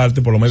gran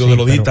parte, por los medios de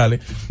los digitales,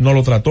 no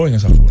lo trató en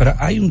esa forma. Pero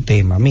hay un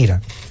tema, mira,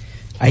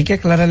 hay que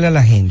aclararle a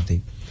la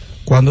gente.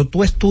 Cuando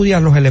tú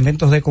estudias los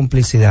elementos de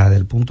complicidad desde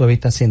el punto de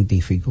vista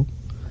científico,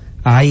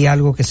 hay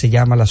algo que se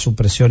llama la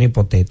supresión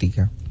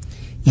hipotética.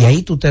 Y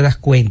ahí tú te das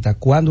cuenta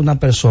cuando una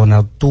persona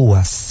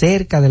actúa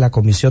cerca de la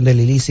comisión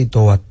del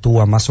ilícito o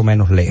actúa más o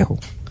menos lejos.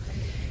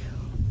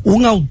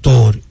 Un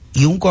autor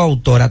y un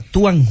coautor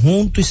actúan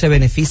juntos y se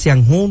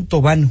benefician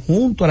juntos, van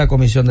juntos a la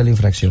comisión de la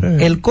infracción.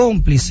 Sí. El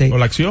cómplice, o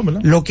la acción,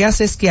 ¿verdad?, lo que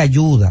hace es que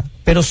ayuda.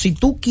 Pero si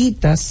tú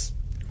quitas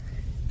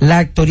la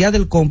actoría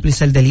del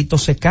cómplice, el delito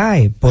se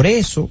cae. Por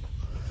eso,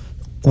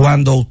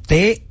 cuando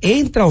usted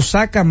entra o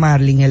saca a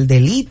Marlin, el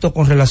delito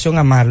con relación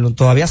a Marlon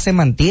todavía se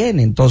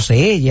mantiene. Entonces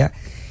ella,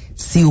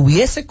 si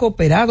hubiese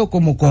cooperado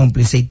como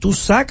cómplice y tú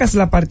sacas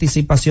la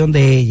participación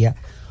de ella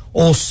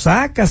o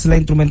sacas la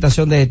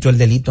instrumentación de hecho, el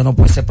delito no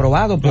puede ser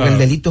probado porque el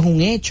delito es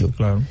un hecho.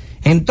 Claro.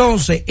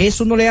 Entonces,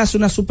 eso no le hace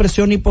una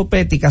supresión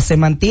hipotética, se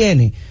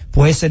mantiene,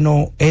 pues ese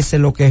es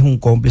lo que es un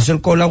cómplice.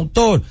 El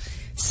coautor,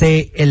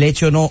 el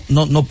hecho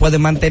no puede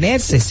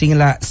mantenerse sin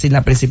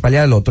la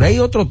principalidad del otro. Hay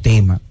otro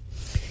tema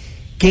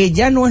que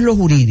ya no es lo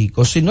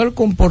jurídico, sino el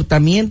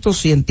comportamiento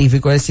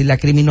científico, es decir, la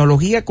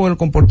criminología con el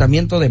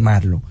comportamiento de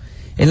Marlon.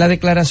 En las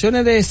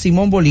declaraciones de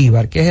Simón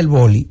Bolívar, que es el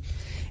Boli,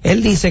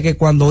 él dice que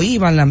cuando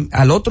iban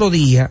al otro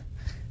día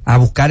a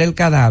buscar el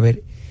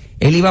cadáver,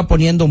 él iba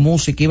poniendo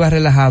música, iba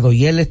relajado,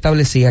 y él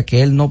establecía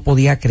que él no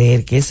podía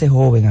creer que ese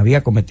joven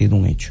había cometido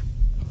un hecho.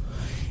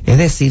 Es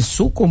decir,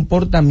 su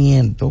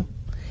comportamiento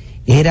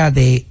era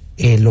de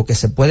lo que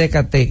se puede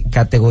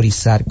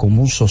categorizar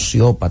como un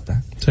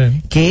sociópata, sí,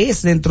 que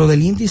es dentro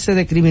del índice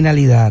de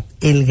criminalidad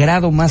el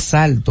grado más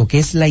alto, que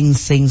es la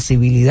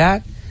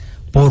insensibilidad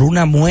por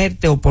una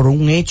muerte o por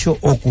un hecho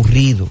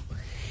ocurrido.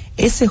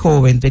 Ese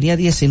joven tenía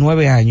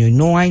 19 años y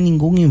no hay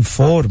ningún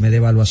informe de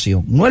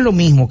evaluación. No es lo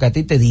mismo que a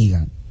ti te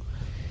digan,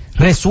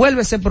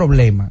 resuelve ese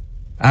problema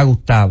a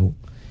Gustavo,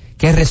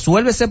 que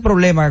resuelve ese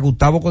problema a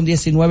Gustavo con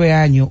 19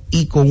 años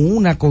y con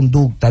una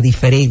conducta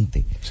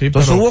diferente. Sí,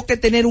 entonces hubo que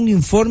tener un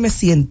informe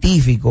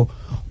científico,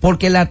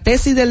 porque la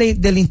tesis de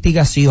la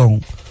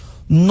instigación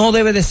no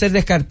debe de ser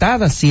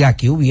descartada. Si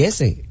aquí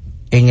hubiese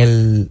en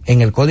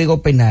el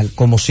Código Penal,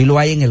 como si lo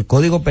hay en el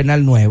Código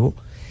Penal nuevo,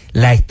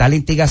 está la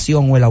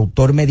instigación o el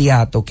autor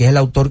mediato, que es el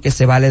autor que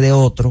se vale de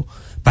otro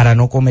para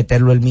no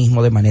cometerlo él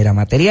mismo de manera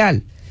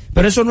material.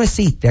 Pero eso no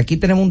existe. Aquí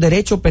tenemos un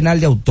derecho penal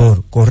de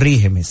autor.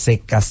 Corrígeme, se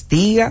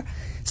castiga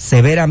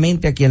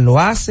severamente a quien lo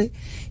hace,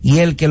 y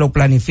el que lo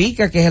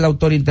planifica, que es el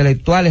autor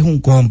intelectual, es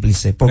un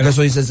cómplice, porque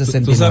eso dice el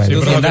 69. Sí,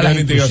 pero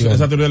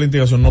esa teoría de la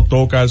instigación no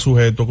toca a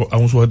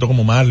un sujeto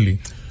como Marley.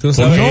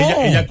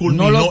 Ella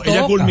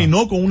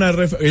culminó con una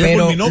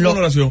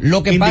oración.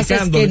 Lo que pasa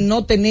es que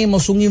no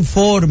tenemos un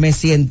informe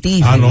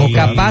científico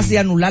capaz de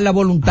anular la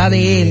voluntad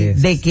de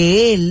él, de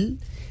que él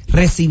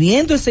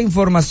recibiendo esa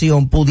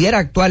información, pudiera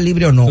actuar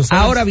libre o no.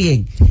 Ahora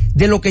bien,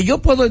 de lo que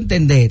yo puedo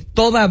entender,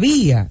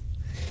 todavía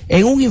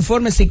en un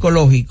informe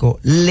psicológico,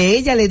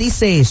 ella le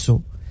dice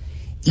eso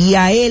y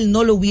a él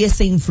no le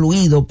hubiese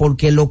influido,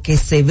 porque lo que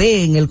se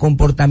ve en el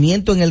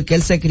comportamiento en el que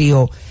él se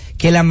crió,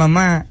 que la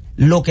mamá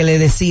lo que le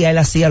decía, él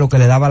hacía lo que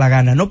le daba la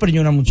gana, no preñó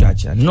una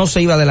muchacha, no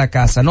se iba de la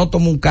casa, no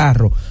tomó un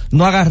carro,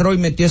 no agarró y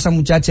metió a esa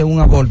muchacha en un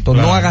aborto,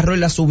 no agarró y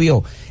la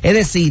subió. Es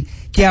decir,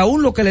 que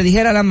aún lo que le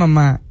dijera a la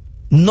mamá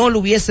no lo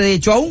hubiese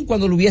hecho, aún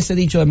cuando lo hubiese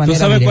dicho de manera ¿Tú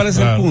sabes directa? cuál es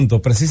el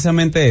punto?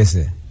 Precisamente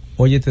ese.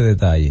 Oye este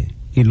detalle,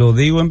 y lo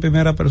digo en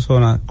primera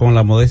persona con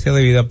la modestia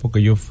de vida,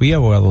 porque yo fui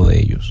abogado de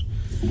ellos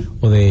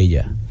o de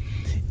ella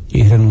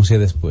y renuncié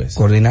después.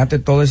 Coordinaste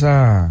toda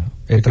esa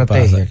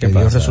estrategia que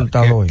dio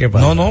resultado hoy. ¿Qué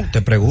pasa? No,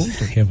 te pregunto.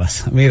 ¿Qué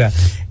pasa? Mira,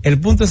 el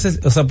punto es,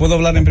 o sea, puedo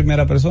hablar en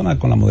primera persona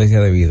con la modestia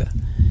de vida.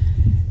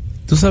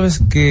 Tú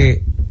sabes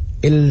que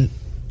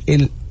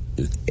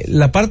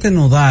la parte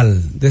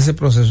nodal de ese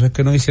proceso es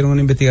que no hicieron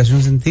una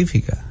investigación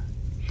científica.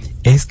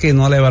 Es que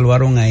no la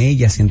evaluaron a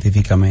ella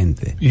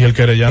científicamente. Y el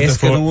querellante es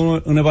que no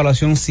hubo una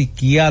evaluación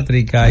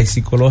psiquiátrica y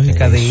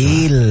psicológica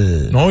de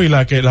él. No, y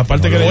la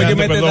parte querellante,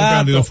 perdón,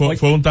 Cándido,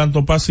 fue un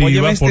tanto pasiva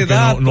porque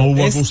no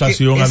hubo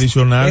acusación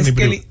adicional.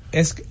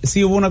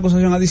 Sí hubo una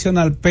acusación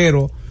adicional,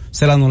 pero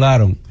se la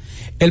anularon.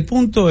 El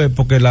punto es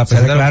porque la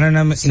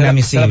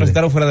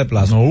presentaron fuera de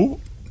plazo. No hubo.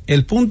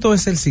 El punto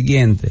es el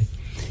siguiente,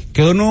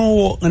 que no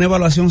hubo una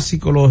evaluación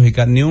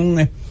psicológica ni un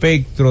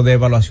espectro de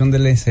evaluación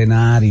del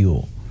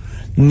escenario.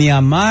 Ni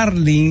a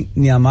Marlene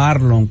ni a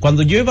Marlon.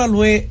 Cuando yo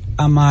evalué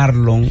a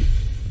Marlon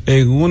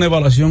en una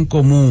evaluación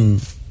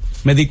común,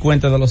 me di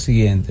cuenta de lo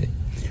siguiente: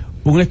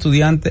 un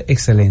estudiante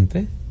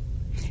excelente,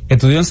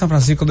 estudió en San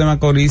Francisco de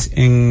Macorís,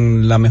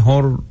 en el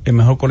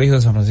mejor colegio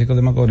de San Francisco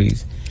de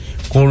Macorís,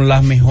 con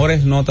las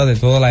mejores notas de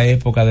toda la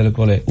época del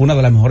colegio, una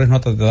de las mejores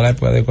notas de toda la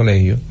época del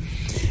colegio.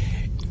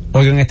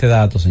 Oigan este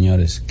dato,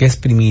 señores, que es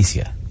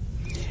primicia.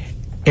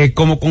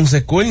 Como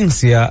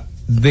consecuencia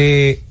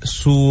de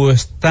su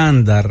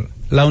estándar,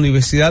 la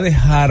Universidad de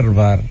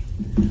Harvard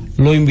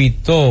lo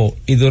invitó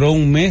y duró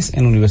un mes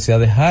en la Universidad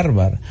de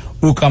Harvard.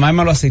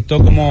 Ucamaima lo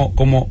aceptó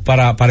como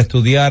para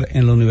estudiar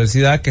en la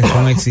universidad, que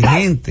son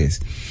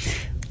exigentes.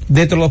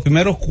 Dentro de los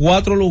primeros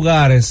 4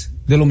 lugares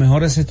de los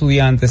mejores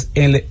estudiantes,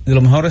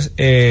 las mejores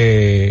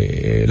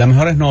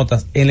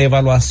notas en la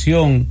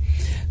evaluación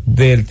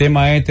del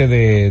tema del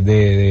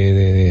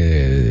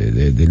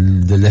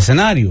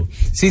escenario.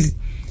 Sí,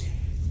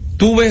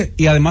 tuve,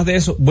 y además de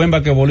eso, buen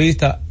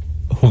basquetbolista,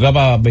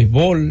 jugaba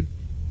béisbol,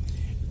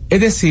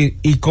 es decir,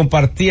 y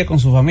compartía con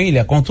su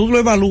familia. Cuando tú lo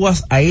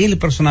evalúas a él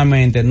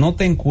personalmente, no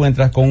te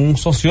encuentras con un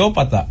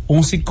sociópata,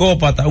 un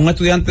psicópata, un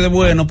estudiante de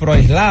bueno, pero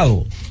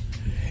aislado.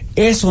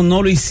 Eso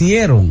no lo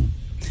hicieron.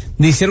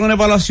 Ni hicieron una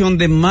evaluación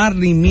de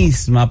Marley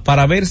misma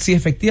para ver si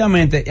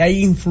efectivamente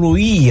ahí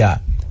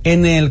influía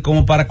en él,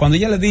 como para cuando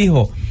ella le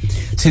dijo: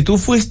 si tú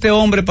fuiste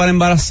hombre para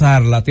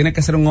embarazarla, tienes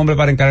que ser un hombre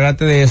para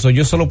encargarte de eso,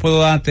 yo solo puedo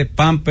darte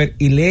pamper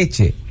y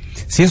leche.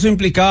 Si eso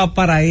implicaba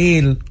para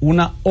él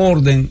una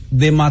orden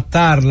de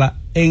matarla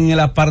en el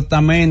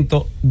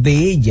apartamento de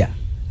ella,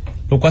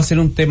 lo cual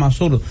sería un tema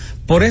absurdo.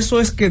 Por eso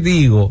es que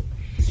digo,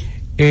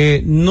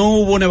 no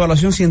hubo una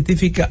evaluación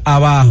científica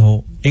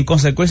abajo. En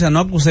consecuencia, no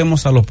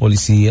acusemos a los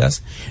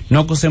policías, no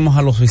acusemos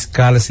a los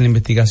fiscales en la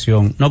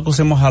investigación, no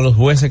acusemos a los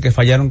jueces que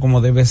fallaron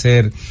como debe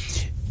ser,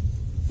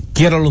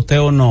 quiéralo usted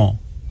o no,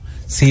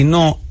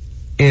 sino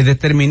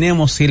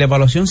determinemos si la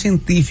evaluación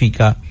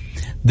científica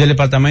del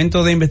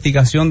Departamento de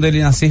Investigación del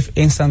INASIF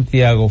en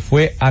Santiago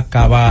fue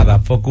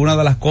acabada, porque una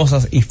de las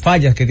cosas y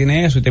fallas que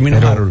tiene eso, y termino,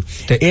 Harold,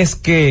 es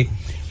que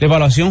la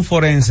evaluación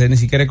forense ni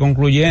siquiera es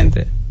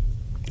concluyente.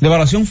 La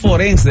evaluación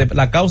forense de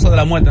la causa de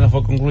la muerte no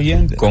fue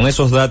concluyente. Con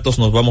esos datos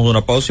nos vamos a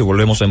una pausa y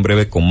volvemos en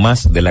breve con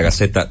más de la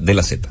Gaceta de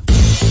la Z.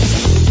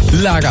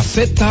 La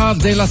Gaceta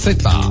de la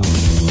Z.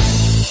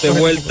 De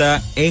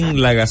vuelta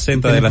en la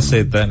Gaceta de la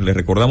Z, le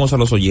recordamos a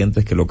los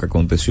oyentes que lo que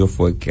aconteció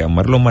fue que a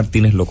Marlon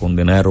Martínez lo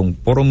condenaron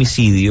por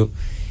homicidio,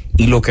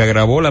 y lo que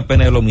agravó la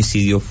pena del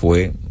homicidio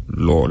fue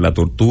la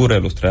tortura,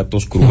 los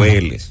tratos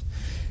crueles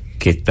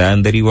que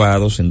están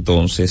derivados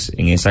entonces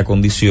en esa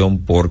condición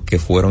porque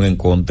fueron en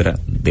contra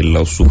de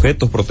los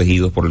sujetos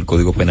protegidos por el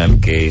Código Penal,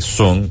 que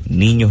son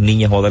niños,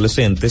 niñas o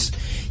adolescentes,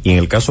 y en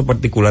el caso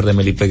particular de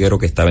Meli Peguero,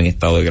 que estaba en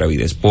estado de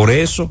gravidez. Por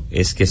eso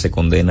es que se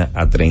condena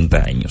a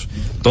 30 años.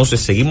 Entonces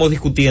seguimos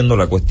discutiendo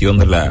la cuestión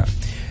de la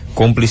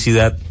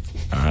complicidad.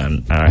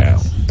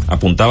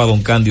 Apuntaba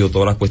don Cándido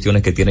todas las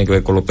cuestiones que tienen que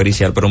ver con lo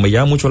pericial, pero me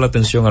llama mucho la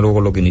atención algo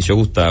con lo que inició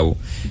Gustavo,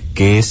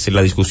 que es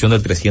la discusión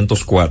del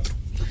 304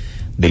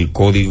 del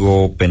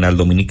Código Penal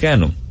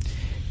Dominicano,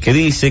 que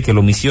dice que el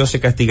homicidio se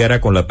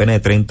castigará con la pena de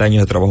 30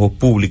 años de trabajos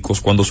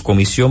públicos cuando su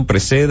comisión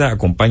preceda,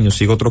 acompañe o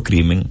siga otro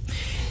crimen.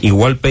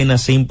 Igual pena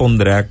se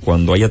impondrá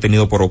cuando haya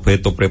tenido por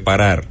objeto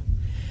preparar,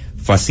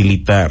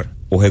 facilitar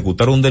o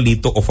ejecutar un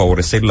delito o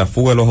favorecer la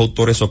fuga de los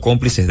autores o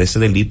cómplices de ese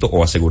delito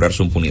o asegurar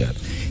su impunidad.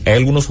 Hay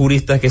algunos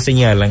juristas que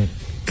señalan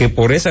que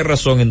por esa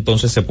razón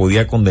entonces se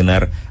podía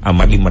condenar a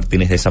Marlin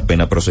Martínez de esa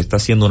pena, pero se está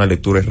haciendo una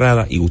lectura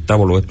errada y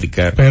Gustavo lo va a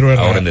explicar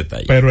ahora en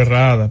detalle. Pero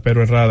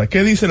errada.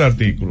 ¿Qué dice el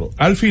artículo?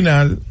 Al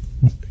final,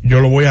 yo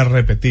lo voy a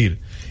repetir.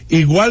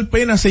 Igual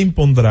pena se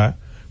impondrá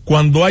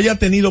cuando haya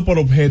tenido por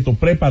objeto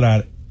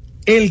preparar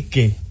el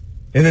qué.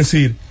 Es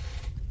decir,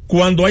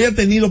 cuando haya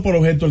tenido por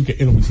objeto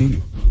el homicidio.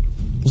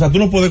 O sea, tú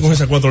no puedes coger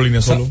esas 4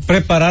 líneas solo.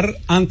 Preparar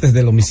antes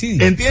del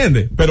homicidio.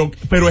 ¿Entiendes?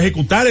 Pero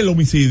ejecutar el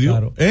homicidio,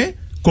 claro,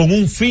 con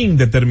un fin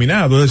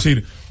determinado. Es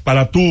decir,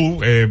 para tú,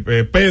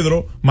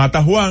 Pedro, mata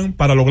a Juan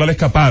para lograr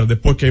escapar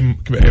después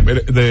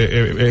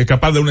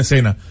escapar de una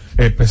escena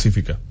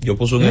específica. Yo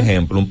puse un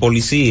ejemplo. Un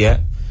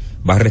policía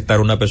va a arrestar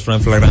a una persona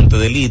en flagrante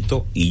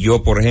delito y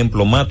yo, por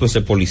ejemplo, mato a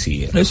ese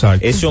policía.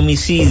 Exacto. Ese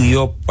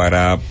homicidio,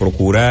 para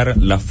procurar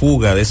la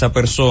fuga de esa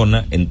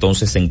persona,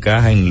 entonces se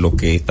encaja en lo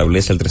que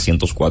establece el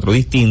 304,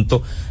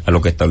 distinto a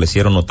lo que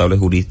establecieron notables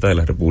juristas de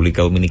la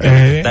República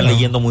Dominicana. Están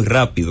leyendo muy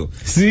rápido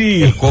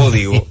el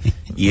código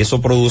y eso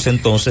produce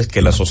entonces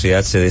que la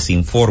sociedad se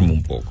desinforme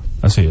un poco.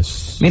 Así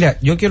es. Mira,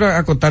 yo quiero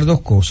acotar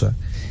 2 cosas.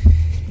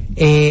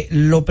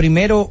 Lo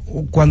primero,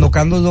 cuando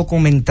Cándido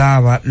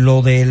comentaba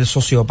lo del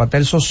sociópata,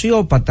 el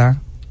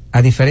sociópata,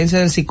 a diferencia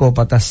del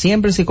psicópata,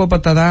 siempre el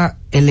psicópata da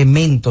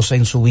elementos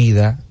en su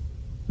vida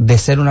de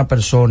ser una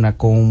persona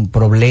con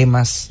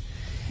problemas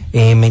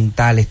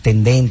mentales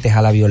tendentes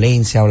a la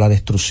violencia o la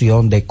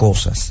destrucción de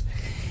cosas.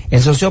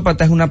 El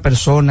sociópata es una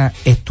persona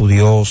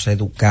estudiosa,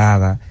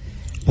 educada,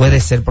 puede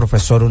ser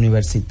profesor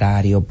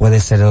universitario, puede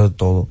ser de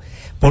todo,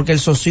 porque el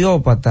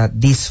sociópata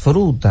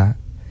disfruta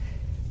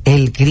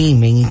el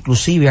crimen,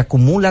 inclusive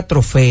acumula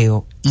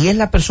trofeos y es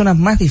la persona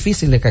más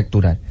difícil de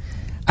capturar.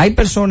 Hay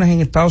personas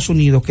en Estados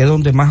Unidos que es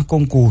donde más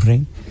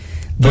concurren,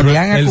 donde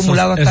han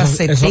acumulado hasta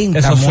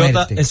 70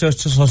 muertes. Ese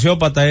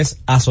sociópata es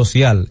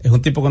asocial, es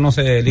un tipo que no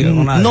se liga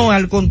con nadie. No,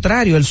 al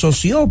contrario, el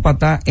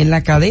sociópata en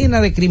la cadena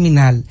de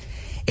criminal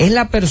es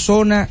la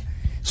persona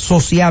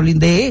sociable.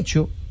 De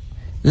hecho,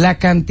 la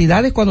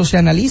cantidad de cuando se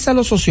analiza a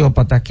los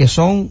sociópatas, que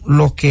son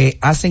los que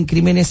hacen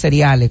crímenes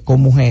seriales con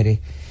mujeres,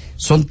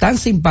 son tan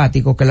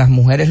simpáticos que las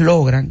mujeres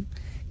logran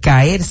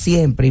caer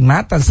siempre y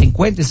matan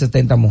 50 y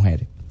 70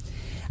 mujeres.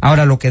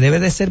 Ahora, lo que debe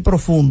de ser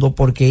profundo,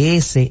 porque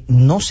ese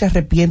no se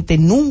arrepiente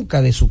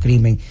nunca de su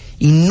crimen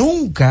y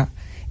nunca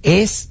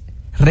es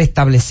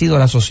restablecido a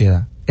la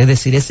sociedad. Es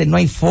decir, ese no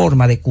hay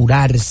forma de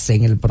curarse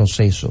en el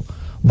proceso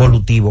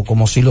volutivo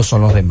como si lo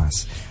son los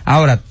demás.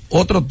 Ahora,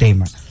 otro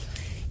tema.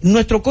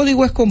 Nuestro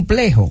código es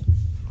complejo.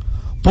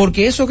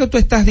 Porque eso que tú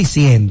estás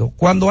diciendo,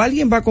 cuando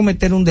alguien va a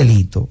cometer un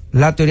delito,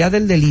 la teoría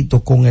del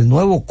delito con el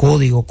nuevo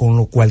código,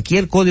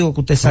 cualquier código que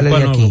usted sale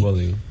de aquí,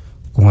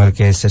 con el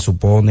que se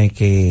supone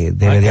que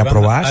debe de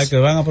aprobarse. Que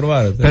van a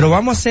aprobar. Pero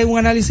vamos a hacer un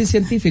análisis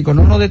científico,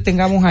 no nos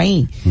detengamos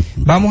ahí.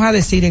 Vamos a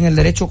decir en el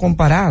derecho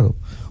comparado,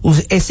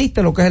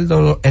 existe lo que es el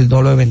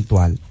dolo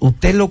eventual.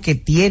 Usted lo que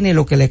tiene,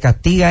 lo que le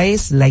castiga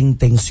es la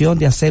intención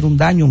de hacer un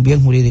daño a un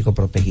bien jurídico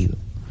protegido.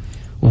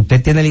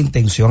 Usted tiene la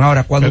intención.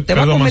 Ahora, cuando usted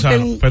va a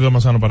cometer Perdón,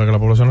 Manzano, para que la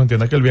población lo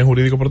entienda, que el bien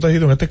jurídico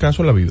protegido en este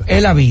caso es la vida.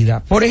 Es la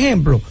vida. Por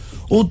ejemplo,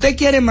 usted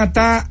quiere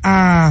matar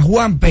a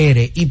Juan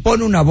Pérez y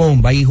pone una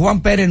bomba, y Juan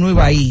Pérez no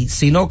iba ahí,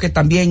 sino que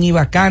también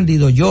iba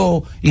Cándido,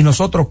 yo y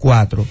nosotros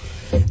 4.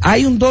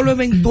 Hay un dolo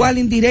eventual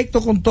indirecto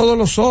con todos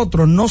los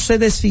otros, no se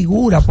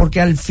desfigura,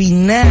 porque al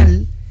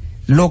final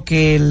lo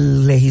que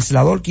el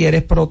legislador quiere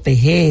es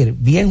proteger,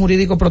 bien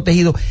jurídico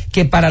protegido,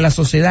 que para la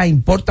sociedad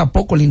importa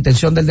poco la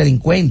intención del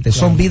delincuente, claro,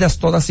 son vidas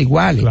todas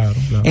iguales. Claro.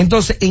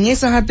 Entonces, en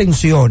esas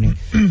atenciones,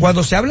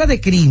 cuando se habla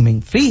de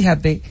crimen,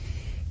 fíjate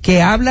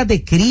que habla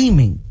de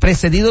crimen,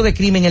 precedido de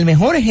crimen. El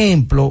mejor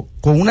ejemplo,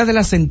 con una de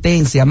las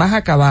sentencias más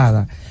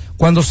acabadas,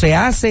 cuando se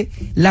hace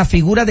la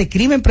figura de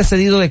crimen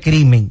precedido de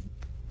crimen,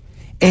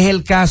 es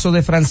el caso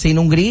de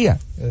Francino Hungría,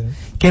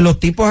 que los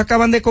tipos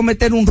acaban de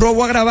cometer un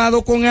robo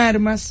agravado con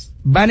armas,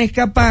 van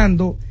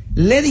escapando,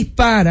 le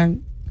disparan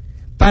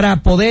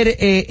para poder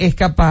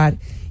escapar,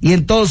 y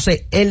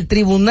entonces el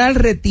tribunal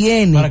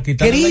retiene para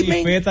quitarle crimen, la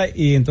jipeta,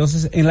 y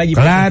entonces en la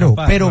jipeta claro,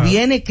 escapar, pero claro,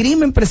 viene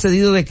crimen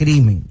precedido de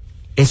crimen.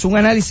 Es un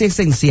análisis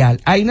esencial.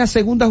 Hay una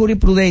segunda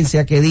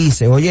jurisprudencia que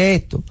dice, oye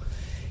esto,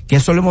 que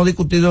eso lo hemos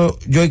discutido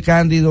yo y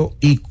Cándido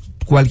y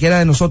cualquiera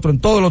de nosotros en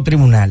todos los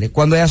tribunales,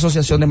 cuando hay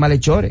asociación de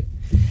malhechores.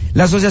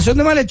 La asociación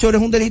de malhechores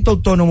es un delito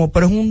autónomo,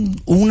 pero es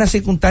una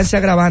circunstancia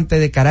agravante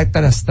de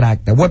carácter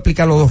abstracta. Voy a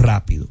explicarlo 2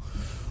 rápido.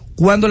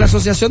 Cuando la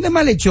asociación de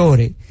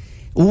malhechores,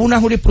 hubo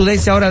una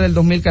jurisprudencia ahora del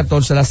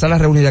 2014, la sala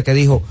reunida, que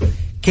dijo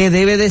que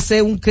debe de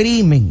ser un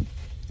crimen.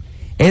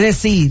 Es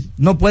decir,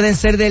 no pueden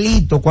ser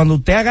delitos. Cuando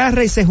usted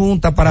agarra y se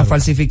junta para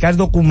falsificar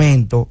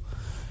documentos,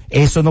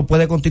 eso no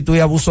puede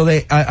constituir abuso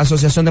de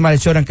asociación de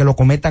malhechores, aunque lo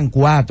cometan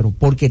 4,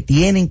 porque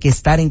tienen que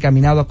estar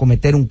encaminados a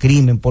cometer un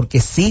crimen,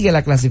 porque sigue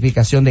la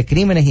clasificación de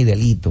crímenes y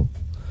delitos.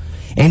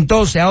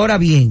 Entonces, ahora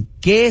bien,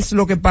 ¿qué es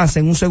lo que pasa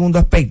en un segundo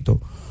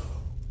aspecto?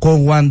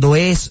 Cuando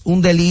es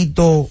un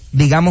delito,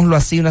 digámoslo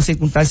así, una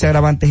circunstancia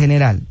agravante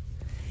general.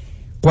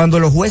 Cuando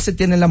los jueces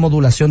tienen la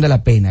modulación de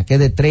la pena, que es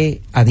de 3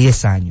 a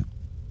 10 años.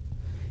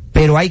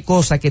 pero hay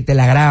cosas que te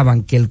la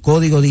agravan, que el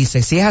código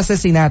dice, si es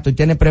asesinato y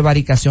tiene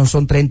prevaricación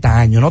son 30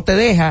 años, no te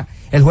deja,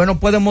 el juez no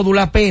puede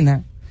modular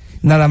pena,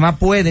 nada más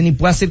puede, ni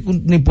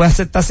puede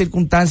aceptar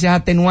circunstancias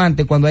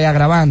atenuantes cuando hay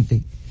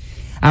agravante.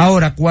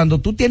 Ahora, cuando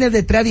tú tienes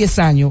de 3 a 10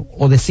 años,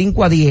 o de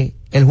 5 a 10,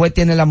 el juez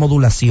tiene la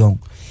modulación,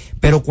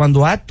 pero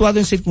cuando ha actuado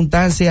en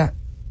circunstancias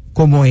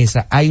como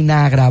esa, hay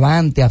una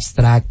agravante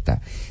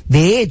abstracta.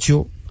 De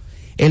hecho,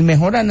 el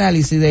mejor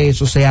análisis de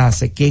eso se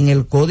hace que en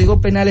el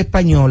Código Penal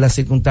Español las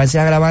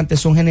circunstancias agravantes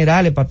son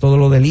generales para todos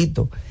los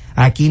delitos.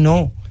 Aquí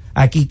no.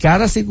 Aquí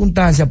cada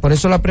circunstancia, por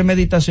eso la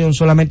premeditación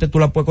solamente tú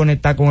la puedes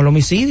conectar con el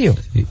homicidio.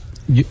 Sí.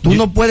 Tú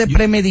no puedes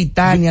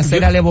premeditar ni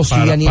hacer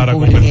alevosía ni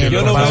encubrimiento.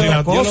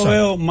 Yo lo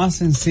veo más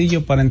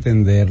sencillo para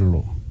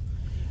entenderlo.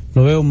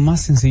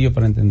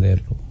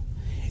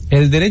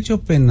 El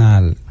derecho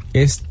penal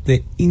es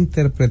de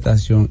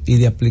interpretación y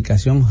de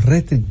aplicación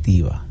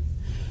restrictiva.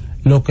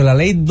 Lo que la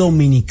ley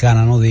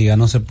dominicana no diga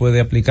no se puede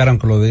aplicar,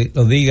 aunque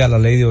lo diga la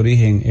ley de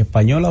origen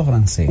española o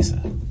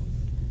francesa.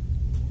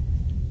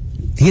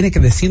 Tiene que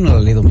decirnos la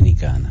ley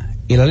dominicana.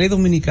 Y la ley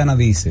dominicana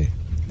dice,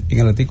 en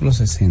el artículo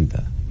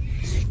 60,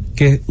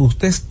 que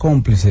usted es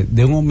cómplice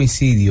de un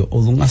homicidio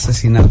o de un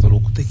asesinato, lo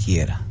que usted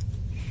quiera,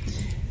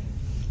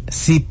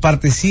 si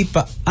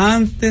participa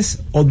antes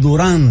o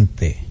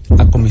durante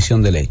la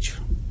comisión del hecho.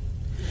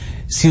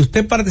 Si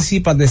usted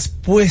participa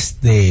después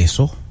de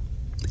eso,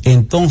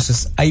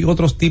 entonces hay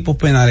otros tipos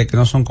penales que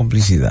no son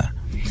complicidad.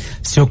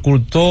 Se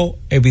ocultó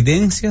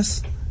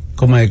evidencias,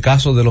 como en el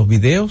caso de los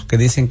videos, que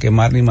dicen que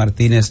Marley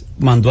Martínez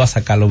mandó a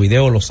sacar los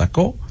videos, los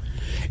sacó.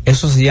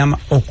 Eso se llama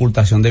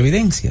ocultación de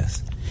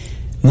evidencias.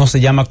 No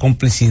se llama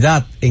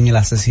complicidad en el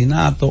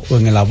asesinato o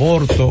en el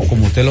aborto,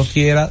 como usted lo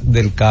quiera,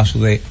 del caso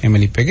de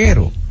Emily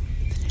Peguero.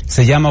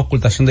 Se llama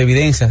ocultación de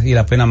evidencias y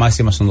la pena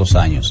máxima son 2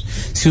 años.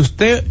 Si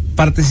usted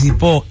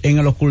participó en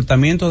el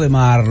ocultamiento de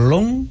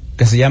Marlon,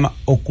 que se llama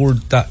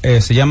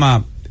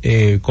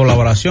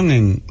colaboración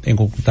en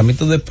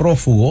ocultamiento de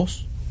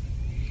prófugos,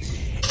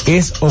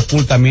 es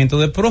ocultamiento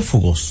de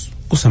prófugos.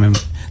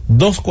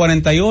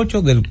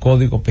 248 del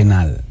Código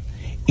Penal.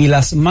 Y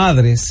las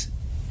madres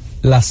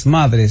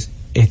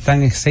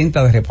están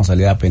exentas de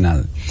responsabilidad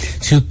penal.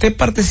 Si usted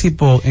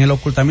participó en el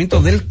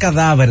ocultamiento del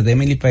cadáver de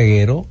Emily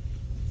Peguero,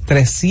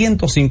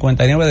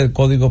 359 del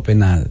Código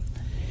Penal,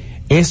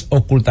 es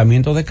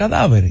ocultamiento de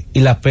cadáver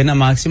y la pena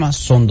máxima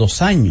son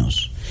 2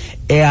 años.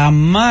 A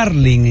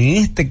Marlene,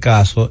 en este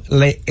caso,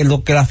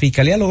 lo que la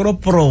Fiscalía logró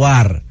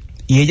probar,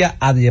 y ella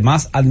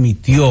además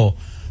admitió,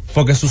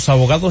 porque sus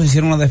abogados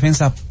hicieron una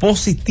defensa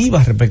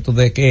positiva respecto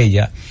de que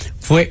ella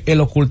fue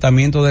el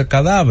ocultamiento del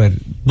cadáver,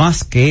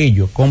 más que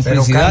ello,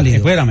 complicidad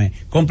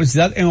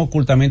en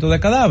ocultamiento de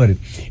cadáver.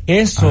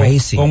 Eso,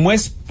 sí, como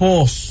es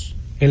pos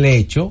el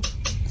hecho,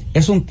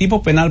 es un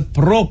tipo penal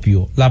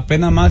propio. La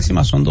pena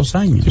máxima son 2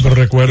 años. Sí, pero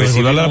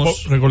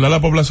recordar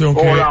la población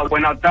que... Hola,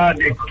 buenas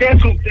tardes. ¿Qué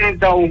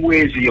sustenta un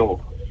juicio?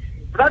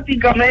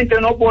 Prácticamente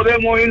no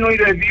podemos irnos y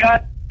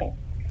desviar.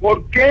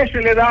 ¿Por qué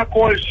se le da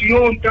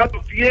coerción tanto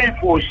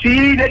tiempo?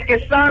 Sí, de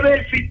que sabe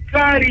el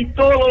fiscal y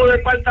todo el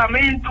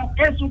departamento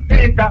que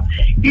sustenta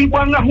y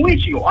van a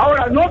juicio.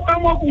 Ahora, no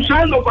estamos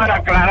acusando para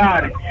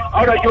aclarar.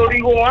 Ahora, yo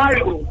digo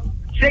algo.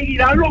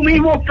 Seguirán los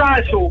mismos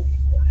casos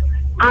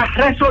a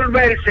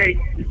resolverse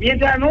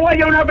mientras no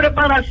haya una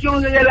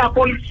preparación desde la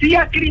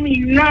policía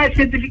criminal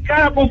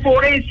certificada por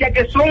forencia,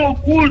 que son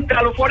ocultas,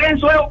 los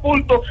forenses es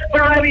oculto,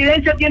 pero la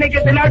evidencia tiene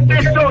que tener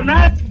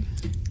personal.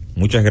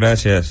 Muchas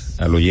gracias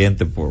al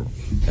oyente por...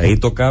 Ahí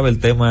tocaba el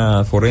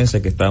tema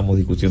forense que estábamos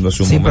discutiendo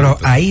hace un momento. Sí,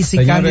 pero ahí sí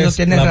Cándido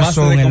tiene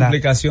razón. La base de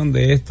complicación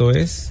de esto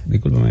es,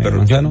 discúlpeme,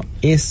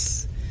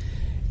 es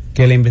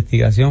que la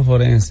investigación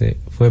forense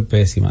fue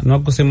pésima. No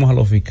acusemos a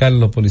los fiscales,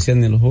 los policías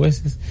ni a los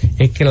jueces.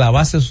 Es que la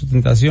base de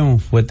sustentación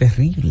fue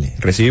terrible.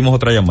 Recibimos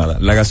otra llamada.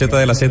 La Gaceta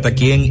de la Z,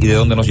 ¿quién y de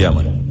dónde nos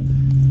llaman?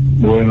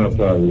 Buenas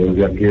tardes,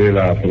 de aquí de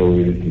la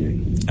provincia.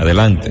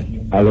 Adelante.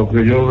 A lo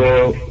que yo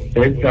veo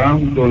es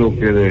tanto lo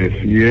que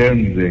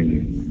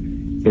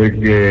defienden de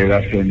que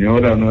la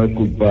señora no es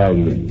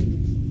culpable,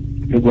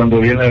 que cuando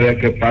viene a ver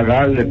que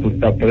pagarle, pues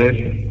está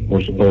presa.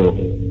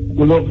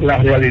 La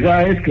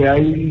realidad es que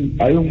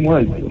hay un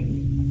muerto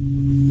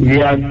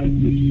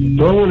y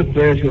todo el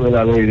peso de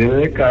la ley debe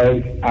de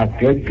caer a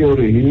aquel que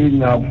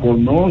origina o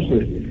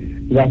conoce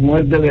la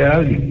muerte de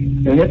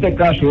alguien. En este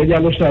caso ella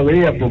lo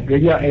sabía porque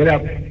ella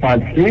era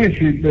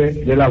partícipe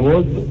del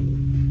aborto.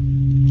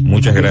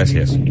 Muchas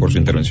gracias por su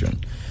intervención.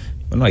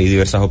 Bueno, hay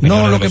diversas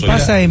opiniones. No, lo que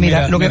pasa es,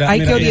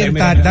 hay que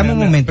orientar, dame un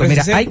momento,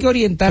 hay que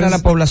orientar a la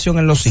población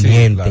en lo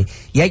siguiente, claro,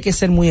 y hay que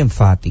ser muy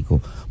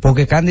enfático,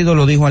 porque Cándido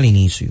lo dijo al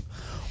inicio.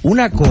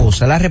 Una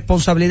cosa, la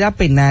responsabilidad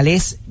penal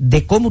es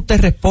de cómo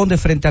usted responde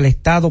frente al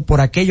Estado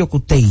por aquello que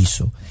usted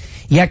hizo.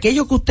 Y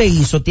aquello que usted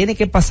hizo tiene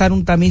que pasar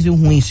un tamiz de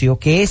un juicio,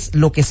 que es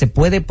lo que se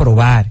puede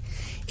probar.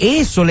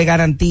 Eso le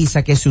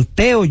garantiza que si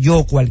usted o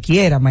yo,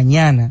 cualquiera,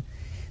 mañana,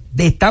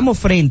 estamos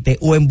frente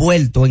o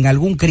envuelto en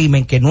algún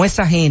crimen que no es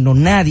ajeno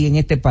nadie en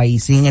este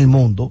país y en el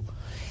mundo,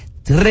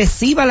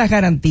 reciba la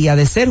garantía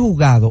de ser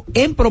juzgado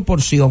en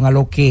proporción a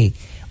lo que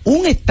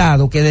Un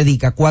Estado que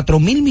dedica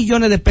 4.000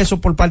 millones de pesos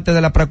por parte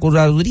de la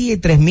Procuraduría y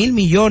 3.000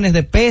 millones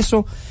de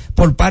pesos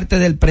por parte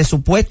del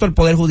presupuesto del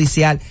Poder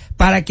Judicial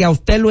para que a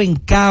usted lo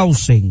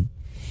encaucen.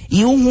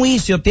 Y un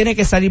juicio tiene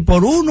que salir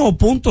por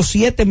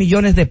 1.7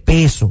 millones de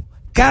pesos.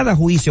 Cada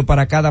juicio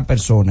para cada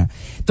persona.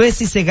 Entonces,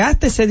 si se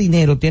gasta ese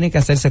dinero, tiene que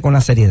hacerse con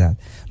la seriedad.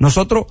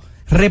 Nosotros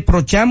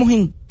reprochamos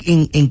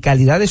en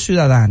calidad de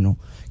ciudadano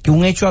que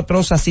un hecho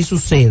atroz así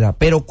suceda,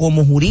 pero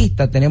como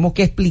juristas tenemos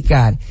que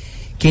explicar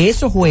que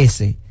esos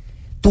jueces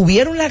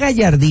tuvieron la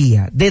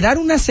gallardía de dar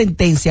una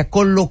sentencia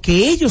con lo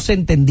que ellos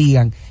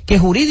entendían que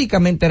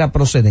jurídicamente era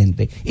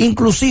procedente.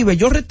 Inclusive,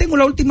 yo retengo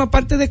la última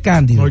parte de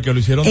Cándido. No, que lo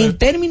hicieron en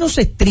términos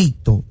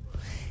estrictos,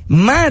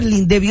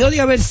 Marlin debió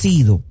de haber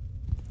sido,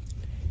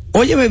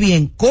 óyeme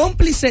bien,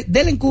 cómplice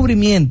del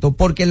encubrimiento,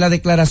 porque en las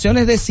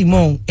declaraciones de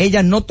Simón,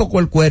 ella no tocó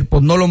el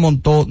cuerpo, no lo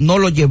montó, no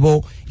lo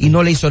llevó y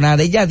no le hizo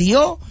nada. Ella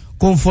dio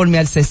conforme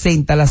al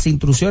 60 las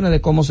instrucciones de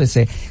cómo se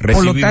hace.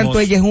 Por lo tanto,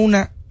 ella es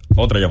una...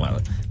 Otra llamada.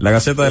 La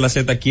Gaceta de la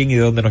Z, ¿quién y de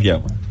dónde nos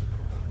llama?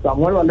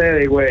 Samuel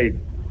Valdés, güey.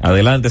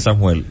 Adelante,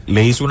 Samuel.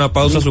 Le hizo una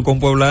pausa a su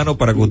compueblano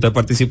para que usted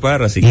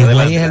participara, así que y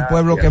adelante. es el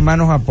pueblo que más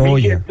nos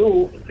apoya.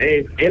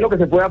 Es lo que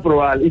se puede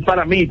aprobar. Y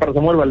para mí, para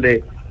Samuel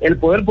Valdés, el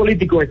poder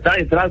político está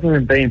detrás de su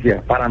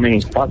sentencia. Para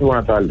mí. Pase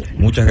buenas tardes.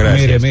 Muchas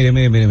gracias.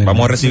 Mire.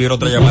 Vamos a recibir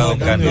otra llamada,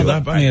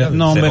 Cándido.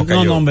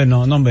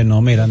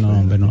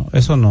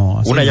 Eso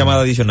no. Una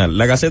llamada adicional.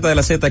 La Gaceta de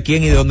la Z,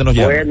 ¿quién y de dónde nos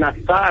llama? Buenas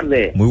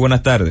tardes. Muy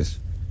buenas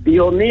tardes.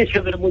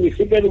 Dionisio del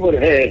municipio de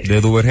Duvergé.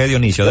 De Duvergé,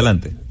 Dionisio,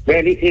 adelante.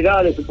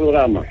 Felicidades su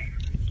programa.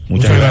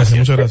 Muchas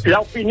gracias.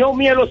 La opinión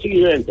mía es lo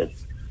siguiente.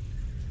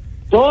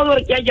 Todo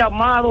el que ha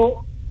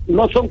llamado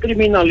no son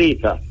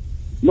criminalistas,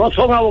 no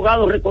son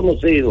abogados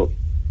reconocidos.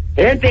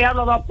 Gente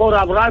habla por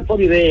hablar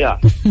por idea.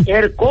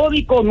 El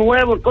código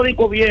nuevo, el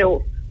código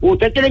viejo,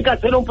 usted tiene que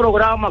hacer un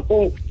programa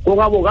con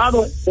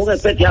abogados, con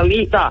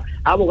especialistas,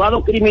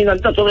 abogados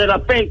criminalistas sobre el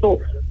aspecto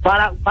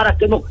para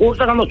que nos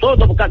cursan a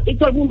nosotros, porque aquí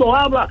todo el mundo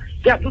habla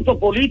de asuntos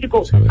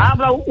políticos,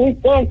 habla un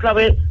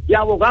cónclave de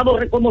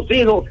abogados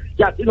reconocidos,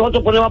 y así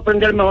nosotros podemos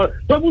aprender mejor.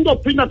 Todo el mundo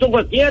opina sobre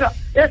cualquiera,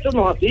 eso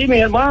no es así, mi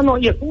hermano,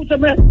 y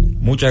escúcheme.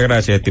 Muchas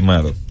gracias,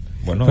 estimado.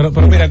 Bueno,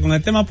 pero mira, con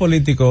el tema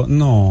político,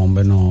 no,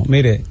 hombre, no,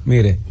 mire,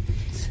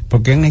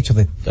 porque han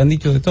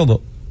dicho de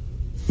todo.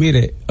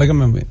 Mire,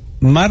 óigame,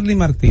 Marley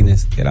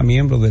Martínez, que era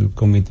miembro del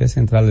Comité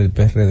Central del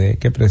PRD,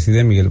 que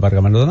preside Miguel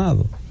Vargas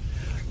Maldonado.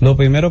 Lo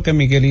primero que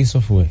Miguel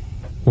hizo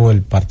o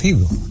el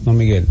partido, no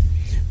Miguel,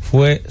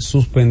 fue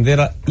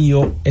suspenderla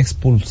o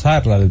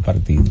expulsarla del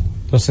partido.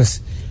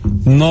 Entonces,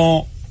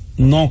 no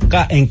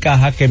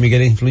encaja que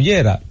Miguel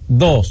influyera.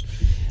 2,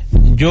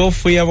 yo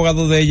fui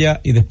abogado de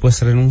ella y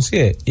después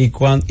renuncié.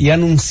 Y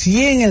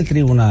anuncié en el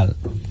tribunal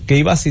que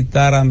iba a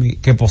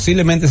que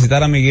posiblemente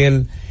citara a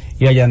Miguel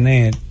y a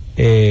Janet,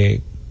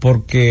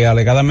 porque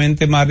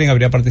alegadamente Marlin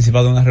habría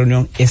participado en una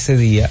reunión ese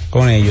día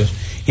con ellos.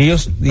 Y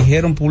ellos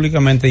dijeron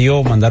públicamente,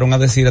 mandaron a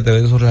decir a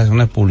través de sus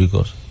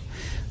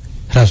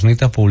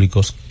relacionistas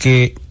públicos,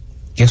 que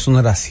eso no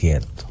era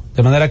cierto.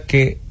 De manera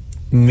que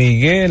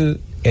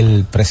Miguel,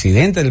 el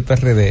presidente del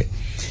PRD,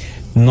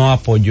 no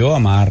apoyó a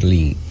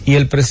Marlin. Y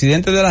el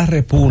presidente de la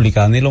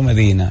República, Danilo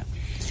Medina,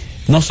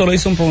 no solo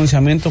hizo un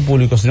pronunciamiento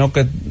público, sino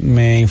que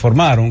me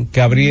informaron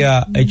que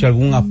habría hecho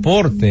algún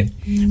aporte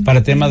para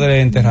el tema del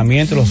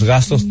enterramiento y los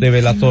gastos de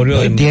velatorio.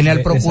 Tiene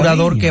al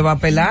procurador que va a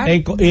apelar.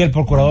 Y el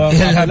procurador va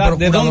a apelar.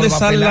 ¿De dónde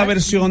sale la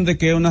versión de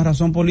que es una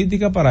razón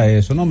política para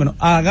eso? No, menos.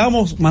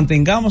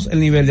 Mantengamos el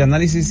nivel de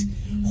análisis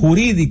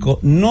jurídico,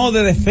 no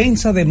de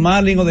defensa de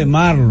Marlin o de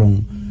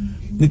Marlon,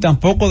 ni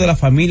tampoco de la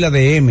familia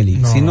de Emily,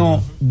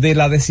 sino de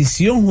la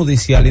decisión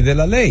judicial y de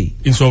la ley.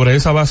 Y sobre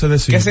esa base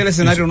decir, que es el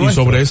escenario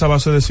nuestro. Y sobre esa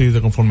base decir,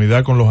 de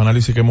conformidad con los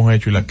análisis que hemos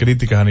hecho y las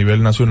críticas a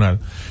nivel nacional,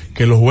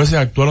 que los jueces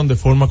actuaron de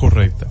forma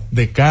correcta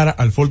de cara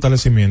al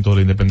fortalecimiento de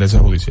la independencia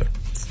judicial.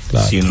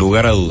 Claro. Sin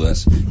lugar a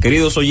dudas.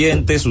 Queridos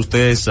oyentes,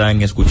 ustedes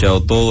han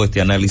escuchado todo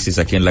este análisis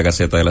aquí en la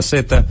Gaceta de la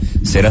Z.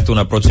 Será hasta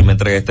una próxima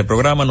entrega de este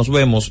programa. Nos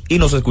vemos y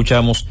nos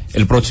escuchamos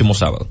el próximo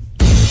sábado.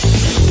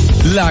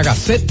 La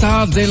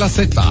Gaceta de la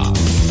Z.